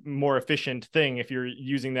holistic, more efficient thing if you're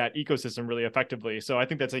using that ecosystem really effectively. So I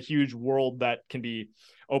think that's a huge world that can be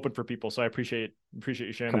open for people. So I appreciate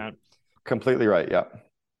you sharing that. Completely right. Yeah.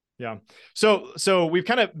 Yeah. So we've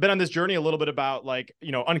kind of been on this journey a little bit about like,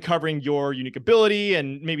 you know, uncovering your unique ability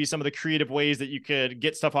and maybe some of the creative ways that you could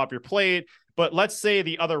get stuff off your plate. But let's say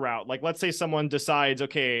the other route, like let's say someone decides,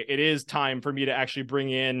 okay, it is time for me to actually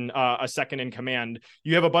bring in a second in command.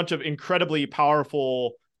 You have a bunch of incredibly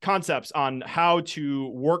powerful concepts on how to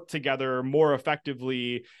work together more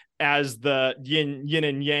effectively as the yin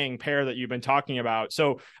and yang pair that you've been talking about.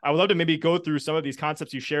 So I would love to maybe go through some of these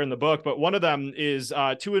concepts you share in the book, but one of them is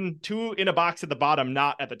two in a box at the bottom,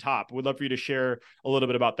 not at the top. We'd love for you to share a little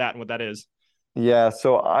bit about that and what that is. Yeah,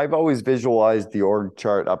 so I've always visualized the org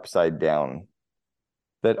chart upside down,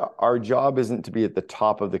 that our job isn't to be at the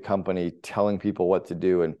top of the company telling people what to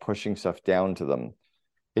do and pushing stuff down to them.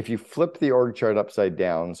 If you flip the org chart upside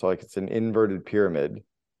down, so like it's an inverted pyramid,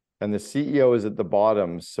 and the CEO is at the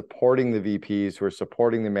bottom supporting the VPs who are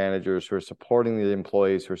supporting the managers, who are supporting the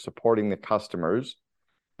employees, who are supporting the customers.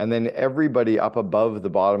 And then everybody up above the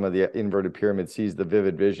bottom of the inverted pyramid sees the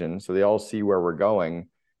vivid vision. So they all see where we're going.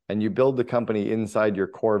 And you build the company inside your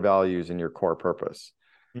core values and your core purpose.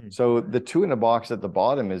 Mm-hmm. So the two in a box at the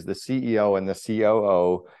bottom is the CEO and the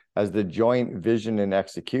COO as the joint vision and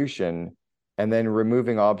execution, and then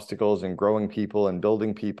removing obstacles and growing people and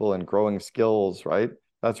building people and growing skills, right?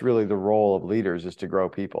 That's really the role of leaders, is to grow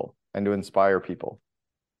people and to inspire people.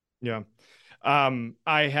 Yeah. I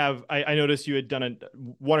noticed you had done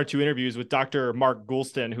one or two interviews with Dr. Mark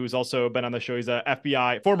Goulston, who's also been on the show. He's a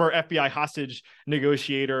former FBI hostage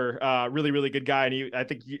negotiator, really, really good guy. And I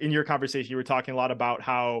think in your conversation, you were talking a lot about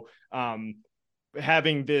how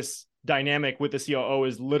having this dynamic with the COO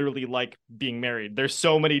is literally like being married. There's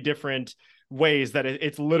so many different ways that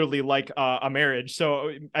it's literally like a marriage.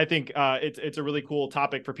 So I think it's a really cool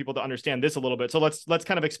topic for people to understand this a little bit. So let's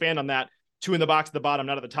kind of expand on that. Two in the box at the bottom,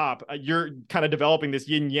 not at the top. You're kind of developing this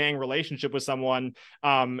yin yang relationship with someone,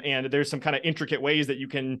 and there's some kind of intricate ways that you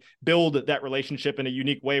can build that relationship in a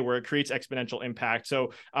unique way where it creates exponential impact.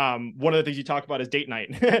 So one of the things you talk about is date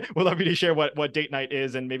night. We'd love you to share what date night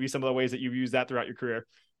is and maybe some of the ways that you've used that throughout your career.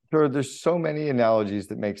 Sure, there's so many analogies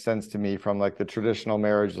that make sense to me from like the traditional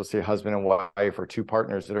marriage, let's say husband and wife or two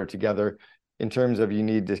partners that are together, in terms of you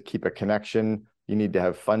need to keep a connection, you need to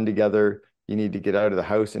have fun together, you need to get out of the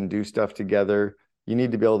house and do stuff together, you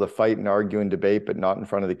need to be able to fight and argue and debate, but not in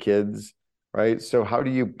front of the kids, right? So how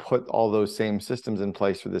do you put all those same systems in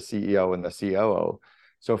place for the CEO and the COO?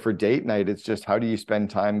 So for date night, it's just how do you spend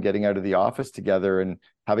time getting out of the office together and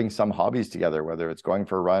having some hobbies together, whether it's going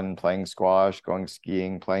for a run, playing squash, going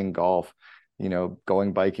skiing, playing golf,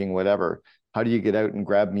 going biking, whatever. How do you get out and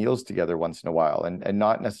grab meals together once in a while and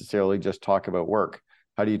not necessarily just talk about work?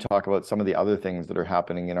 How do you talk about some of the other things that are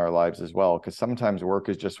happening in our lives as well? Because sometimes work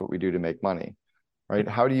is just what we do to make money, right?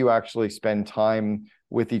 How do you actually spend time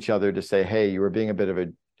with each other to say, hey, you were being a bit of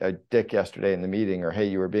a dick yesterday in the meeting, or hey,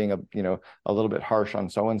 you were being a little bit harsh on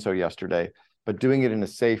so-and-so yesterday, but doing it in a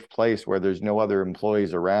safe place where there's no other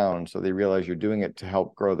employees around. So they realize you're doing it to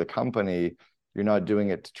help grow the company. You're not doing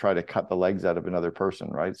it to try to cut the legs out of another person,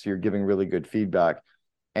 right? So you're giving really good feedback.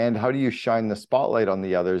 And how do you shine the spotlight on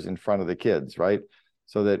the others in front of the kids, right?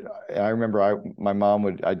 So that I remember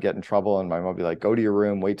I'd get in trouble and my mom would be like, go to your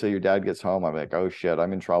room, wait till your dad gets home. I'm like, oh shit,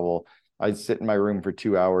 I'm in trouble. I'd sit in my room for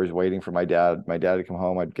 2 hours waiting for my dad. My dad would come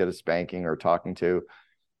home. I'd get a spanking or talking to.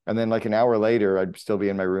 And then like an hour later, I'd still be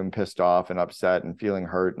in my room pissed off and upset and feeling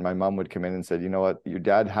hurt. And my mom would come in and said, you know what? Your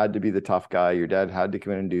dad had to be the tough guy. Your dad had to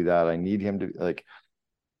come in and do that. I need him to like.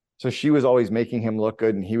 So she was always making him look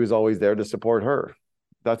good and he was always there to support her.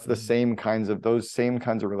 That's those same kinds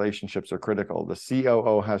of relationships are critical. The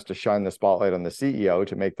COO has to shine the spotlight on the CEO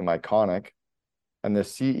to make them iconic. And the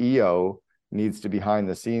CEO needs to behind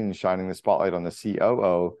the scenes shining the spotlight on the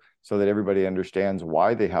COO so that everybody understands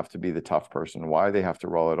why they have to be the tough person, why they have to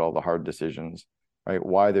roll out all the hard decisions, right?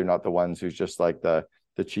 Why they're not the ones who's just like the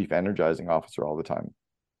chief energizing officer all the time.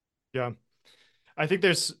 Yeah. I think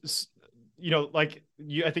there's,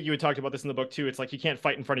 I think you had talked about this in the book too. It's like, you can't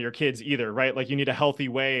fight in front of your kids either, right? Like you need a healthy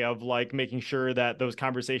way of like making sure that those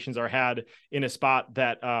conversations are had in a spot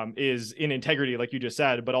that is in integrity, like you just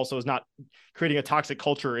said, but also is not creating a toxic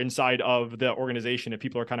culture inside of the organization if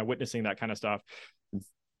people are kind of witnessing that kind of stuff.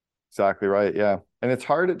 Exactly right. Yeah. And it's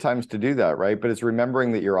hard at times to do that, right? But it's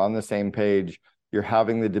remembering that you're on the same page. You're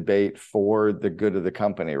having the debate for the good of the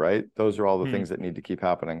company, right? Those are all the things that need to keep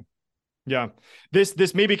happening. Yeah.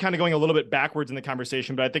 This may be kind of going a little bit backwards in the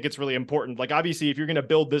conversation, but I think it's really important. Like, obviously, if you're going to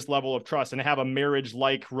build this level of trust and have a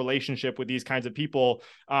marriage-like relationship with these kinds of people,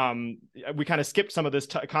 we kind of skipped some of this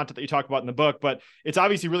content that you talk about in the book, but it's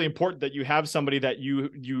obviously really important that you have somebody that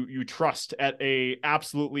you trust at a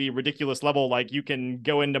absolutely ridiculous level. Like, you can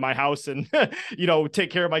go into my house and,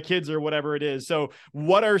 take care of my kids or whatever it is. So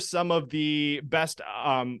what are some of the best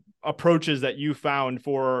approaches that you found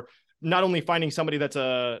for not only finding somebody that's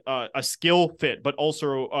a skill fit, but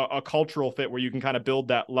also a cultural fit where you can kind of build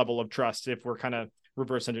that level of trust, if we're kind of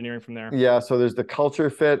reverse engineering from there? Yeah. So there's the culture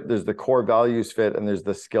fit, there's the core values fit, and there's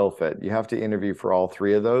the skill fit. You have to interview for all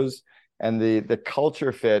three of those. And the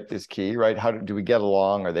culture fit is key, right? How do we get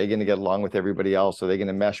along? Are they going to get along with everybody else? Are they going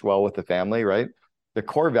to mesh well with the family, right? The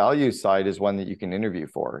core values side is one that you can interview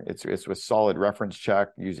for. It's with solid reference check,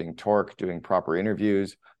 using Torque, doing proper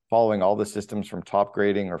interviews, following all the systems from Top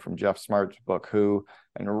Grading or from Jeff Smart's book, Who,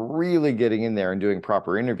 and really getting in there and doing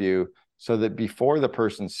proper interview so that before the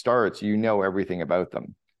person starts, you know everything about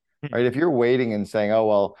them, right? If you're waiting and saying, oh,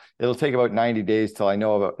 well, it'll take about 90 days till I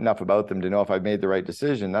know enough about them to know if I've made the right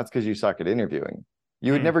decision, that's because you suck at interviewing.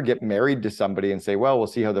 You would never get married to somebody and say, well, we'll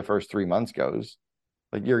see how the first 3 months goes.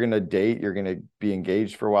 Like, you're going to date, you're going to be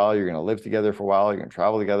engaged for a while, you're going to live together for a while, you're going to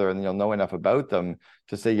travel together, and you'll know enough about them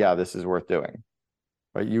to say, yeah, this is worth doing.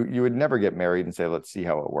 Right? You would never get married and say, let's see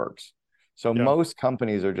how it works. So most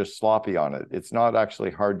companies are just sloppy on it. It's not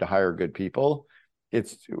actually hard to hire good people.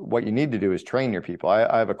 It's what you need to do is train your people.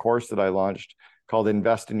 I have a course that I launched called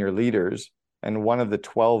Invest in Your Leaders. And one of the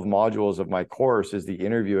 12 modules of my course is the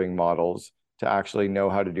interviewing models to actually know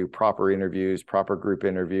how to do proper interviews, proper group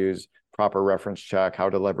interviews, proper reference check, how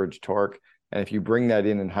to leverage Torque. And if you bring that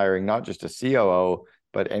in hiring not just a COO,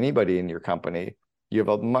 but anybody in your company, you have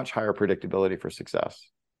a much higher predictability for success.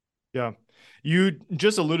 Yeah. You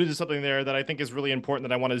just alluded to something there that I think is really important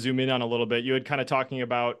that I want to zoom in on a little bit. You had kind of talking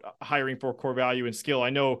about hiring for core value and skill.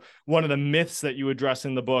 I know one of the myths that you address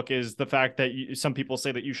in the book is the fact that some people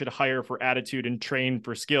say that you should hire for attitude and train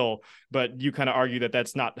for skill, but you kind of argue that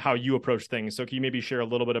that's not how you approach things. So can you maybe share a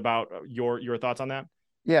little bit about your thoughts on that?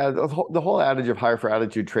 Yeah, the whole adage of hire for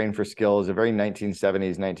attitude, train for skill is a very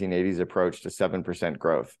 1970s, 1980s approach to 7%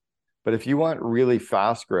 growth. But if you want really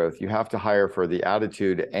fast growth, you have to hire for the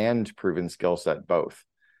attitude and proven skill set both,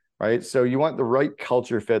 right? So you want the right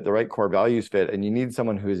culture fit, the right core values fit, and you need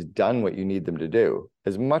someone who's done what you need them to do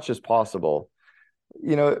as much as possible.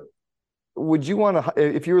 You know, would you want to,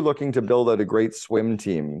 if you were looking to build out a great swim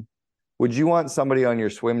team, would you want somebody on your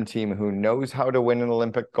swim team who knows how to win an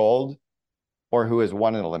Olympic gold or who has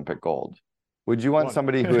won an Olympic gold? Would you want One.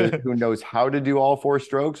 somebody who knows how to do all four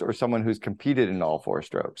strokes or someone who's competed in all four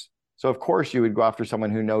strokes? So of course you would go after someone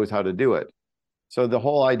who knows how to do it. So the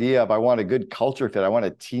whole idea of I want a good culture fit, I want a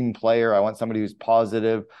team player, I want somebody who's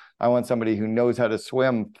positive, I want somebody who knows how to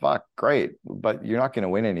swim. Fuck, great, but you're not going to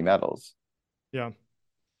win any medals. Yeah.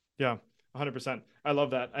 Yeah, 100%. I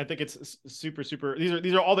love that. I think it's super, super.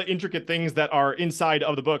 These are all the intricate things that are inside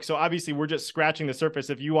of the book. So obviously, we're just scratching the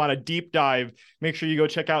surface. If you want a deep dive, make sure you go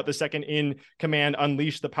check out the second in command,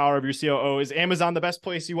 Unleash the Power of Your COO. Is Amazon the best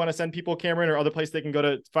place you want to send people, Cameron, or other place they can go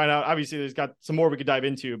to find out? Obviously, there's got some more we could dive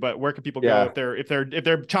into, but where can people go Yeah, if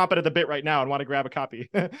they're chomping at the bit right now and want to grab a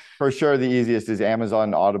copy? for sure. The easiest is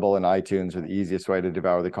Amazon, Audible, and iTunes are the easiest way to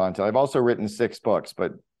devour the content. I've also written 6 books,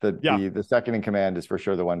 but Yeah. the second in command is for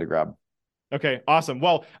sure the one to grab. Okay, awesome.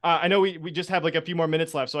 Well, I know we just have like a few more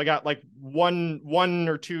minutes left, so I got like one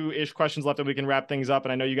or two ish questions left, and we can wrap things up.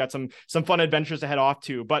 And I know you got some fun adventures to head off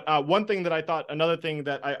to. But one thing that I thought, another thing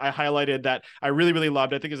that I highlighted that I really really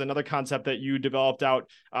loved, I think is another concept that you developed out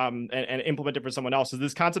and implemented for someone else, is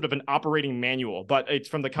this concept of an operating manual, but it's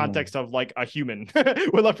from the context of like a human.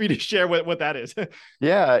 Would love for you to share what that is.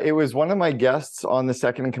 Yeah, it was one of my guests on the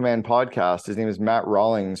Second in Command podcast. His name is Matt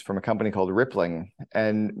Rawlings from a company called Rippling.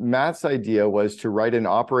 And Matt's idea was to write an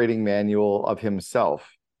operating manual of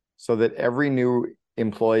himself so that every new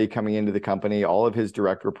employee coming into the company, all of his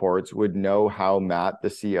direct reports would know how Matt, the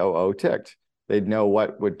COO, ticked. They'd know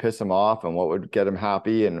what would piss him off and what would get him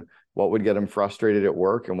happy and what would get him frustrated at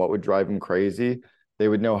work and what would drive him crazy. They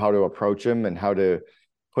would know how to approach him and how to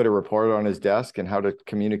put a report on his desk and how to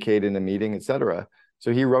communicate in a meeting, etc.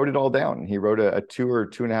 So he wrote it all down. He wrote a 2 or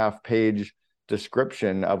 2.5 page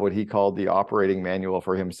description of what he called the operating manual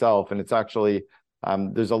for himself. And it's actually,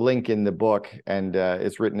 there's a link in the book, and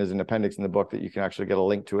it's written as an appendix in the book that you can actually get a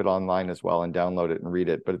link to it online as well and download it and read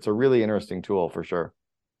it. But it's a really interesting tool for sure.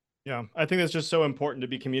 Yeah, I think that's just so important to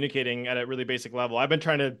be communicating at a really basic level. I've been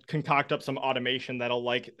trying to concoct up some automation that'll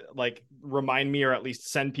like remind me, or at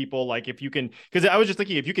least send people, like if you can, because I was just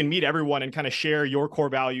thinking if you can meet everyone and kind of share your core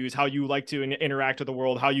values, how you like to interact with the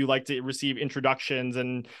world, how you like to receive introductions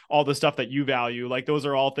and all the stuff that you value, like those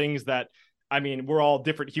are all things that, I mean, we're all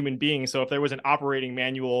different human beings. So if there was an operating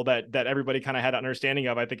manual that everybody kind of had an understanding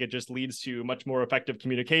of, I think it just leads to much more effective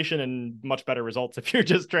communication and much better results if you're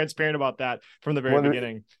just transparent about that from the very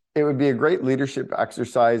beginning. It would be a great leadership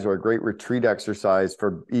exercise or a great retreat exercise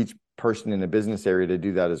for each person in a business area to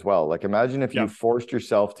do that as well. Like imagine if you forced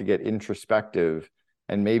yourself to get introspective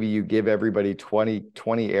and maybe you give everybody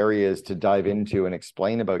 20 areas to dive into and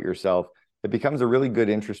explain about yourself. It becomes a really good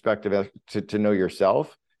introspective to know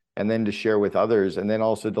yourself and then to share with others and then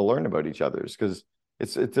also to learn about each other's, because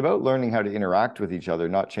it's about learning how to interact with each other,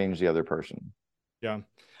 not change the other person. Yeah.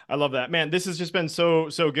 I love that, man. This has just been so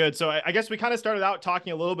good. So I guess we kind of started out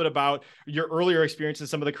talking a little bit about your earlier experiences,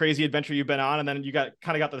 some of the crazy adventure you've been on, and then you got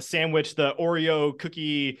the sandwich, the Oreo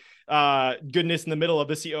cookie goodness in the middle of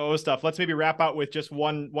the COO stuff. Let's maybe wrap out with just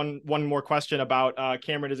one more question about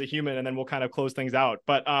Cameron as a human, and then we'll kind of close things out.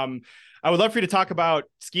 But I would love for you to talk about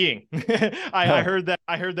skiing. I heard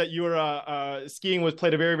that you were skiing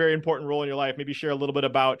played a very, very important role in your life. Maybe share a little bit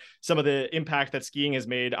about some of the impact that skiing has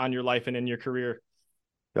made on your life and in your career.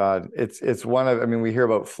 God, it's one of, I mean, we hear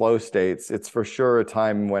about flow states. It's for sure a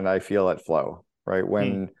time when I feel at flow, right?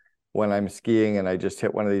 When I'm skiing and I just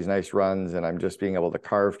hit one of these nice runs and I'm just being able to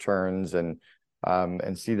carve turns and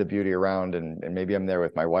see the beauty around and maybe I'm there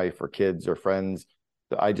with my wife or kids or friends.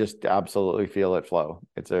 I just absolutely feel at flow.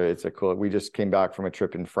 It's a cool, we just came back from a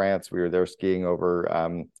trip in France. We were there skiing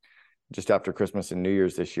over just after Christmas and New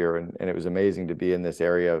Year's this year. And it was amazing to be in this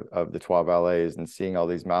area of the Trois Vallées and seeing all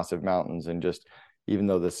these massive mountains and just, even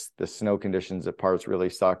though the snow conditions at parts really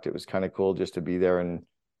sucked, it was kind of cool just to be there and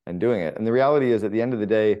doing it. And the reality is, at the end of the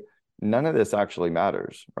day, none of this actually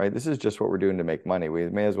matters, right? This is just what we're doing to make money. We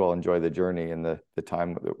may as well enjoy the journey and the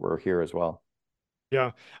time that we're here as well.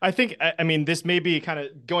 Yeah, I think I mean this may be kind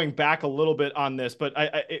of going back a little bit on this, but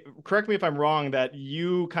correct me if I'm wrong that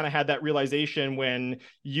you kind of had that realization when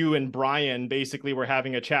you and Brian basically were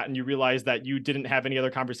having a chat and you realized that you didn't have any other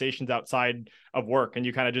conversations outside of work, and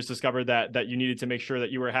you kind of just discovered that you needed to make sure that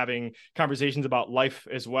you were having conversations about life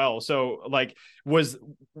as well. So like was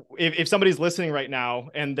if somebody's listening right now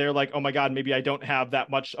and they're like, oh my God, maybe I don't have that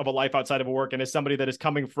much of a life outside of work, and as somebody that is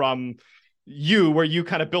coming from you where you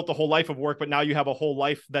kind of built the whole life of work, but now you have a whole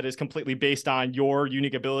life that is completely based on your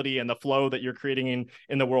unique ability and the flow that you're creating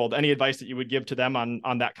in the world. Any advice that you would give to them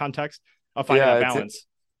on that context of finding Yeah, that balance?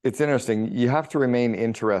 it's interesting. You have to remain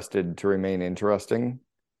interested to remain interesting.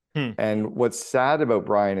 Hmm. And what's sad about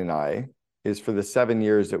Brian and I is for the 7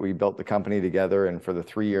 years that we built the company together, and for the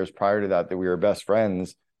 3 years prior to that that we were best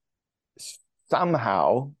friends,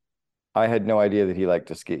 somehow I had no idea that he liked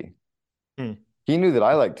to ski. Hmm. He knew that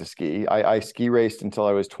I liked to ski. I ski raced until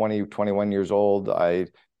I was 20, 21 years old. I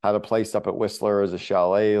had a place up at Whistler as a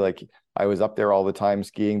chalet. Like I was up there all the time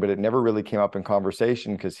skiing, but it never really came up in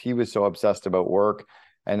conversation because he was so obsessed about work.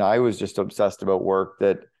 And I was just obsessed about work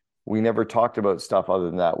that we never talked about stuff other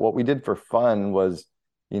than that. What we did for fun was,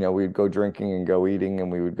 we'd go drinking and go eating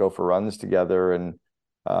and we would go for runs together.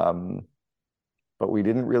 Um, but we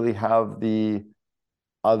didn't really have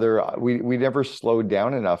we never slowed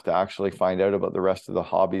down enough to actually find out about the rest of the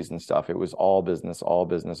hobbies and stuff. It was all business all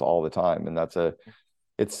the time. And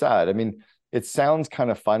it's sad. I mean, it sounds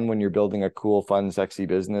kind of fun when you're building a cool, fun, sexy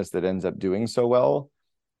business that ends up doing so well.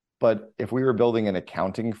 But if we were building an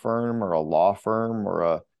accounting firm or a law firm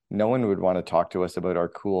no one would want to talk to us about our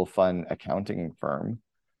cool, fun accounting firm.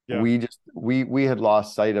 Yeah. We had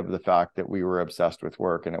lost sight of the fact that we were obsessed with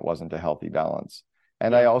work and it wasn't a healthy balance.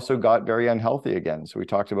 And I Yeah. also got very unhealthy again. So we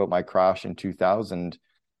talked about my crash in 2000.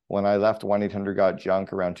 When I left 1-800 Got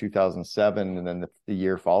Junk around 2007, and then the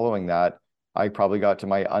year following that, I probably got to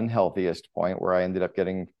my unhealthiest point where I ended up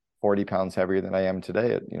getting 40 pounds heavier than I am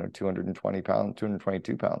today at 220 pounds,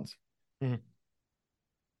 222 pounds. Mhm.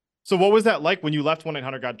 So what was that like when you left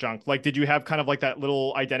 1-800 Got Junk? Like, did you have kind of like that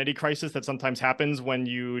little identity crisis that sometimes happens when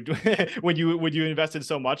you when you invested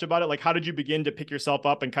so much about it? Like, how did you begin to pick yourself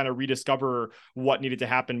up and kind of rediscover what needed to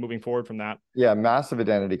happen moving forward from that? Yeah, massive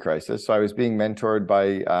identity crisis. So I was being mentored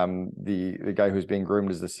by the guy who's being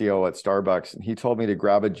groomed as the CEO at Starbucks, and he told me to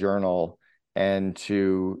grab a journal and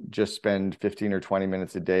to just spend 15 or 20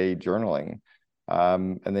 minutes a day journaling.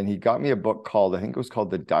 And then he got me a book called, I think it was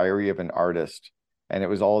called The Diary of an Artist. And it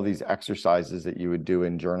was all these exercises that you would do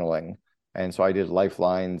in journaling. And so I did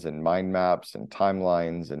lifelines and mind maps and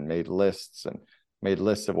timelines and made lists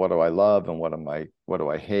of what do I love and what do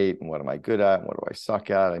I hate and what am I good at and what do I suck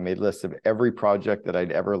at. I made lists of every project that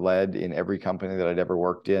I'd ever led in every company that I'd ever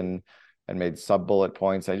worked in and made sub bullet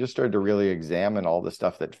points. I just started to really examine all the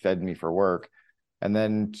stuff that fed me for work, and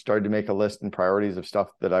then started to make a list and priorities of stuff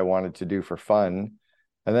that I wanted to do for fun.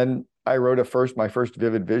 And then I wrote my first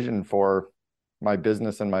vivid vision for my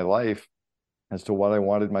business and my life as to what I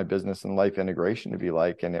wanted my business and life integration to be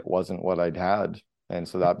like. And it wasn't what I'd had. And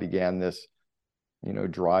so that began this,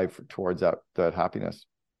 drive towards that happiness.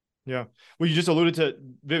 Yeah. Well, you just alluded to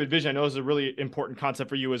vivid vision. I know this is a really important concept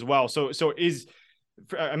for you as well. So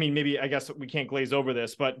I mean, maybe I guess we can't glaze over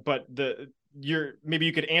this, but maybe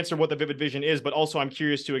you could answer what the vivid vision is, but also I'm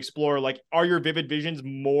curious to explore, like, are your vivid visions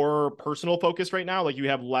more personal focused right now? Like you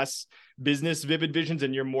have less business vivid visions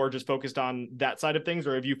and you're more just focused on that side of things,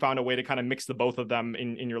 or have you found a way to kind of mix the both of them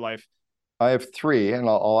in your life? I have three, and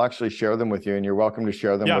I'll actually share them with you, and you're welcome to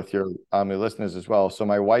share them Yeah. with your listeners as well. So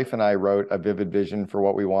my wife and I wrote a vivid vision for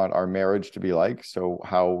what we want our marriage to be like. So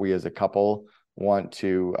how we as a couple want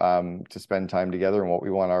to spend time together and what we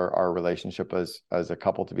want our relationship as a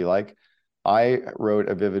couple to be like. I wrote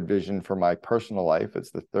a vivid vision for my personal life. It's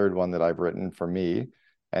the third one that I've written for me.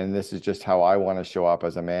 And this is just how I want to show up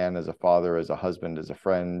as a man, as a father, as a husband, as a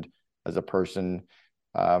friend, as a person.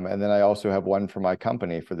 And then I also have one for my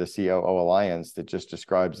company, for the COO Alliance, that just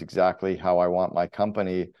describes exactly how I want my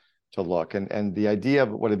company to look. And the idea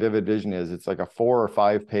of what a vivid vision is, it's like a 4 or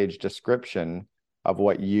 5 page description of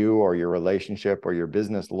what you or your relationship or your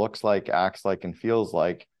business looks like, acts like, and feels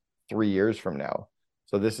like 3 years from now.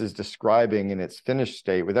 So this is describing in its finished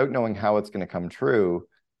state without knowing how it's going to come true.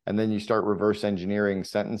 And then you start reverse engineering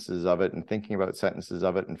sentences of it and thinking about sentences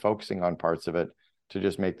of it and focusing on parts of it to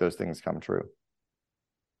just make those things come true.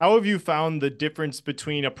 How have you found the difference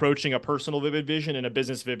between approaching a personal vivid vision and a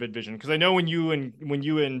business vivid vision? Because I know when you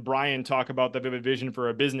and Brian talk about the vivid vision for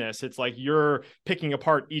a business, it's like you're picking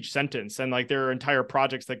apart each sentence, and like there are entire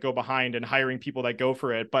projects that go behind and hiring people that go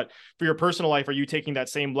for it. But for your personal life, are you taking that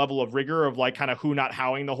same level of rigor of like kind of who not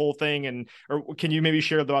howing the whole thing? And or can you maybe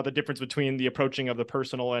share about the difference between the approaching of the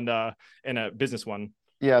personal and a business one?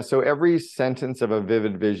 Yeah, so every sentence of a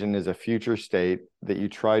vivid vision is a future state that you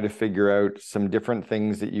try to figure out some different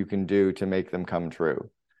things that you can do to make them come true.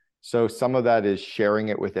 So some of that is sharing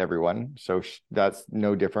it with everyone. So that's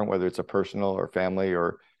no different, whether it's a personal or family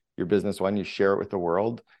or your business one, you share it with the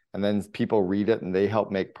world. And then people read it and they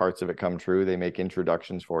help make parts of it come true. They make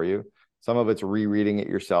introductions for you. Some of it's rereading it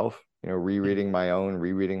yourself, rereading my own,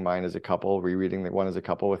 rereading mine as a couple, rereading the one as a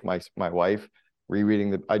couple with my wife,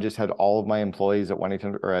 rereading I just had all of my employees at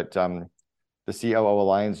 1-800 or at the COO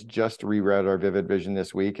Alliance just reread our vivid vision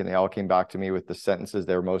this week, and they all came back to me with the sentences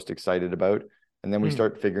they're most excited about. And then we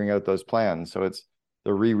start figuring out those plans. So it's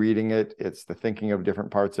the rereading it, it's the thinking of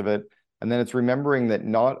different parts of it. And then it's remembering that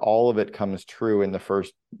not all of it comes true in the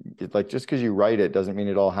first, like just because you write it doesn't mean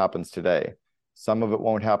it all happens today. Some of it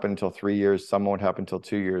won't happen until 3 years, some won't happen until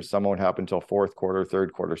 2 years, some won't happen until fourth quarter,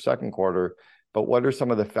 third quarter, second quarter. But what are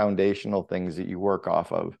some of the foundational things that you work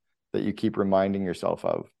off of that you keep reminding yourself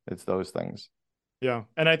of? It's those things. Yeah.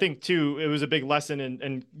 And I think too, it was a big lesson,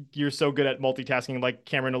 and you're so good at multitasking. Like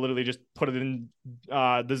Cameron will literally just put it in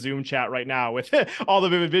the Zoom chat right now with all the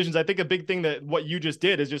vivid visions. I think a big thing that what you just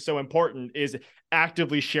did is just so important is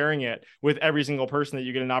actively sharing it with every single person that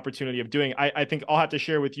you get an opportunity of doing. I think I'll have to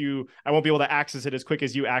share with you. I won't be able to access it as quick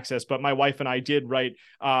as you access, but my wife and I did write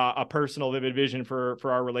a personal vivid vision for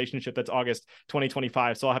our relationship. That's August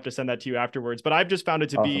 2025. So I'll have to send that to you afterwards. But I've just found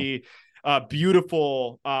it to be a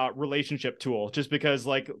beautiful relationship tool, just because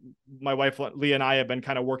like my wife Leah and I have been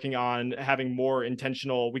kind of working on having more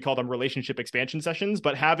intentional, we call them relationship expansion sessions,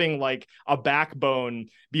 but having like a backbone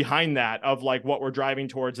behind that of like what we're driving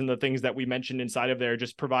towards and the things that we mentioned inside of there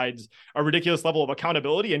just provides a ridiculous level of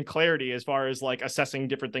accountability and clarity as far as like assessing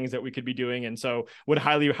different things that we could be doing. And so would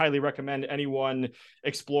highly recommend anyone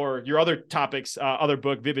explore your other topics, other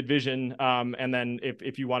book, Vivid Vision. And then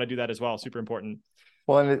if you want to do that as well, super important.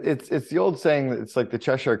 Well, and it's the old saying that it's like the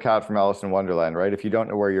Cheshire Cat from Alice in Wonderland, right? If you don't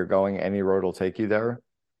know where you're going, any road will take you there.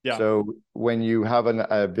 Yeah. So when you have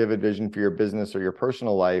a vivid vision for your business or your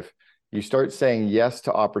personal life, you start saying yes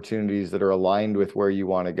to opportunities that are aligned with where you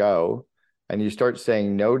want to go. And you start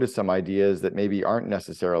saying no to some ideas that maybe aren't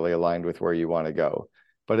necessarily aligned with where you want to go.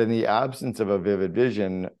 But in the absence of a vivid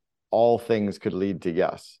vision, all things could lead to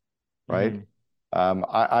yes, right?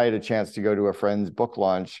 I had a chance to go to a friend's book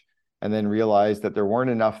launch and then realized that there weren't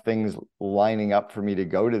enough things lining up for me to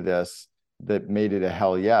go to this that made it a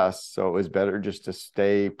hell yes. So it was better just to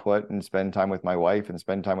stay put and spend time with my wife and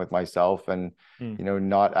spend time with myself and,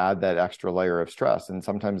 not add that extra layer of stress. And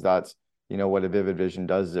sometimes that's, what a vivid vision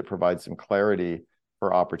does is it provides some clarity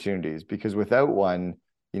for opportunities, because without one,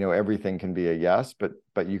 everything can be a yes,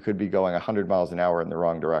 but you could be going 100 miles an hour in the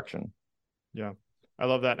wrong direction. Yeah. I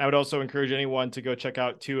love that. I would also encourage anyone to go check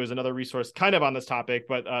out too, as another resource kind of on this topic,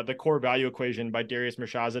 but the core value equation by Darius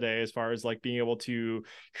Mirshahzadeh, as far as like being able to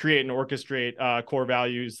create and orchestrate core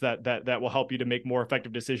values that will help you to make more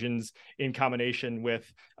effective decisions in combination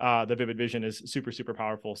with the vivid vision is super, super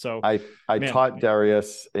powerful. So I taught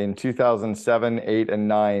Darius in 2007, 8, and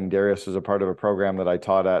 9. Darius was a part of a program that I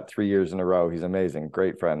taught at 3 years in a row. He's amazing.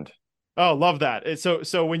 Great friend. Oh, love that.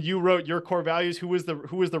 So when you wrote your core values, who was the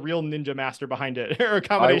real ninja master behind it, or a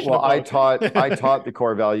combination of both? I taught the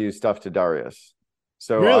core values stuff to Darius.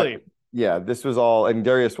 So really, this was all, and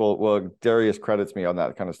Darius Darius credits me on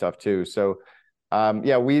that kind of stuff too. So I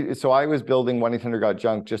was building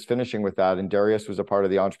 1-800-GOT-JUNK, just finishing with that, and Darius was a part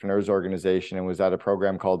of the Entrepreneurs Organization and was at a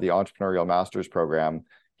program called the Entrepreneurial Masters Program.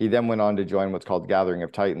 He then went on to join what's called Gathering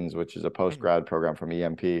of Titans, which is a post-grad program from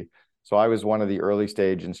EMP. So I was one of the early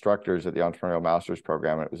stage instructors at the Entrepreneurial Masters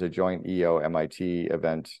Program. It was a joint EO MIT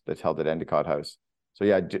event that's held at Endicott House. So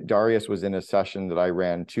yeah, Darius was in a session that I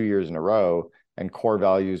ran 2 years in a row, and core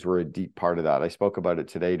values were a deep part of that. I spoke about it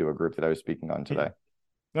today to a group that I was speaking on today.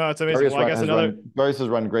 No, it's amazing. Darius has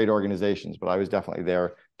run great organizations, but I was definitely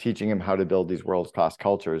there teaching him how to build these world-class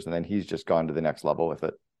cultures, and then he's just gone to the next level with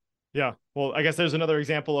it. Yeah, well, I guess there's another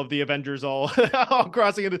example of the Avengers all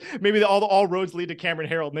crossing into maybe all roads lead to Cameron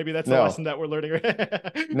Herold. Maybe that's the lesson that we're learning.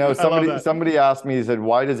 No, somebody asked me, he said,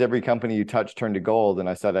 "Why does every company you touch turn to gold?" And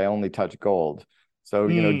I said, "I only touch gold." So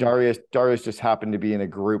Darius just happened to be in a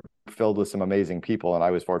group filled with some amazing people, and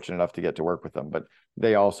I was fortunate enough to get to work with them. But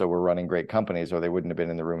they also were running great companies, or they wouldn't have been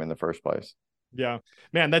in the room in the first place. Yeah,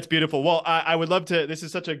 man, that's beautiful. Well, I would love to, this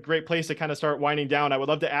is such a great place to kind of start winding down. I would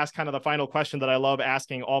love to ask kind of the final question that I love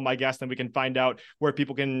asking all my guests, and we can find out where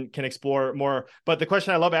people can explore more. But the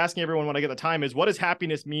question I love asking everyone when I get the time is, what does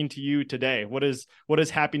happiness mean to you today? What does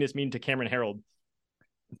happiness mean to Cameron Herold?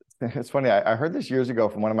 It's funny. I heard this years ago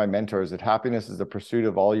from one of my mentors that happiness is the pursuit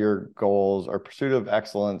of all your goals or pursuit of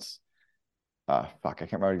excellence. I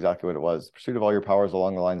can't remember exactly what it was. Pursuit of all your powers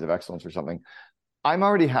along the lines of excellence or something. I'm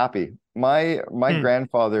already happy. My Hmm.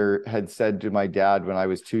 grandfather had said to my dad when I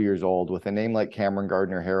was 2 years old, with a name like Cameron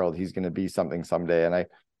Gardner Herold, he's going to be something someday. And I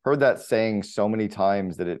heard that saying so many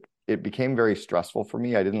times that it became very stressful for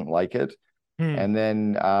me. I didn't like it. Hmm. And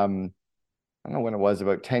then I don't know when it was,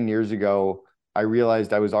 about 10 years ago, I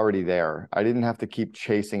realized I was already there. I didn't have to keep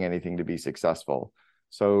chasing anything to be successful.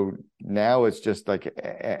 So now it's just like,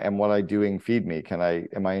 am what I doing feed me?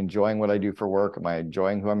 Am I enjoying what I do for work? Am I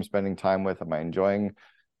enjoying who I'm spending time with? Am I enjoying,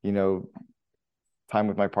 you know, time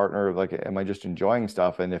with my partner? Like, am I just enjoying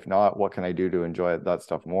stuff? And if not, what can I do to enjoy that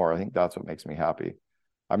stuff more? I think that's what makes me happy.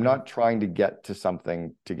 I'm Hmm. not trying to get to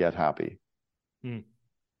something to get happy. Hmm.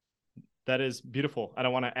 That is beautiful. I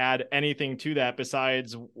don't want to add anything to that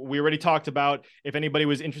besides we already talked about. If anybody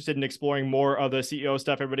was interested in exploring more of the CEO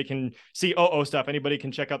stuff, everybody can COO stuff. Anybody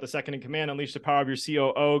can check out the Second in Command, Unleash the Power of Your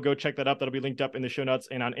COO. Go check that up. That'll be linked up in the show notes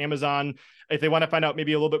and on Amazon. If they want to find out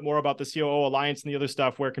maybe a little bit more about the COO Alliance and the other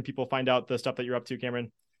stuff, where can people find out the stuff that you're up to,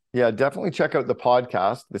 Cameron? Yeah, definitely check out the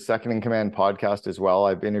podcast, the Second in Command podcast as well.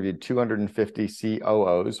 I've interviewed 250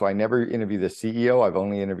 COOs. So I never interview the CEO. I've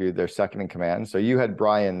only interviewed their second in command. So you had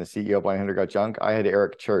Brian, the CEO of Blind Hunter Got Junk. I had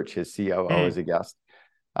Eric Church, his COO, Hmm. as a guest.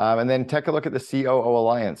 And then take a look at the COO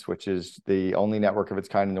Alliance, which is the only network of its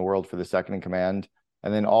kind in the world for the second in command.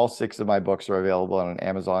 And then all 6 of my books are available on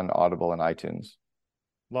Amazon, Audible, and iTunes.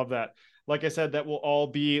 Love that. Like I said, that will all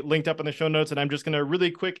be linked up in the show notes. And I'm just going to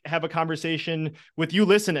really quick have a conversation with you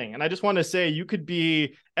listening. And I just want to say you could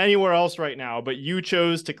be anywhere else right now, but you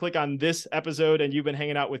chose to click on this episode and you've been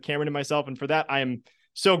hanging out with Cameron and myself. And for that, I am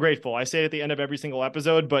so grateful. I say it at the end of every single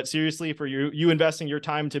episode, but seriously, for you investing your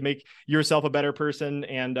time to make yourself a better person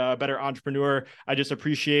and a better entrepreneur, I just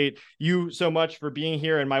appreciate you so much for being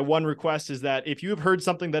here. And my one request is that if you've heard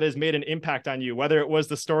something that has made an impact on you, whether it was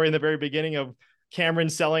the story in the very beginning of Cameron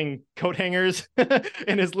selling coat hangers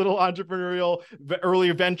in his little entrepreneurial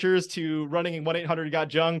early ventures, to running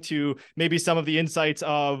 1-800-GOT-JUNK, to maybe some of the insights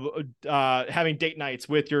of having date nights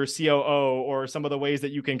with your COO, or some of the ways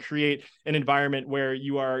that you can create an environment where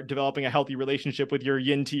you are developing a healthy relationship with your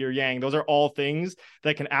yin to your yang. Those are all things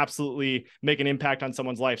that can absolutely make an impact on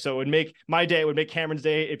someone's life. So it would make my day, it would make Cameron's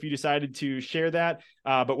day if you decided to share that.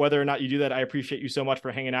 But whether or not you do that, I appreciate you so much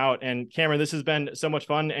for hanging out. And Cameron, this has been so much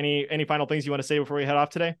fun. Any final things you want to say before we head off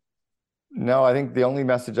today? No, I think the only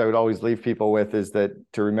message I would always leave people with is that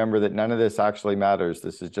to remember that none of this actually matters.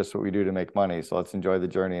 This is just what we do to make money. So let's enjoy the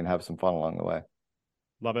journey and have some fun along the way.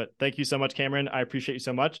 Love it. Thank you so much, Cameron. I appreciate you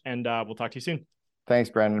so much. And we'll talk to you soon. Thanks,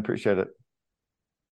 Brandon. Appreciate it.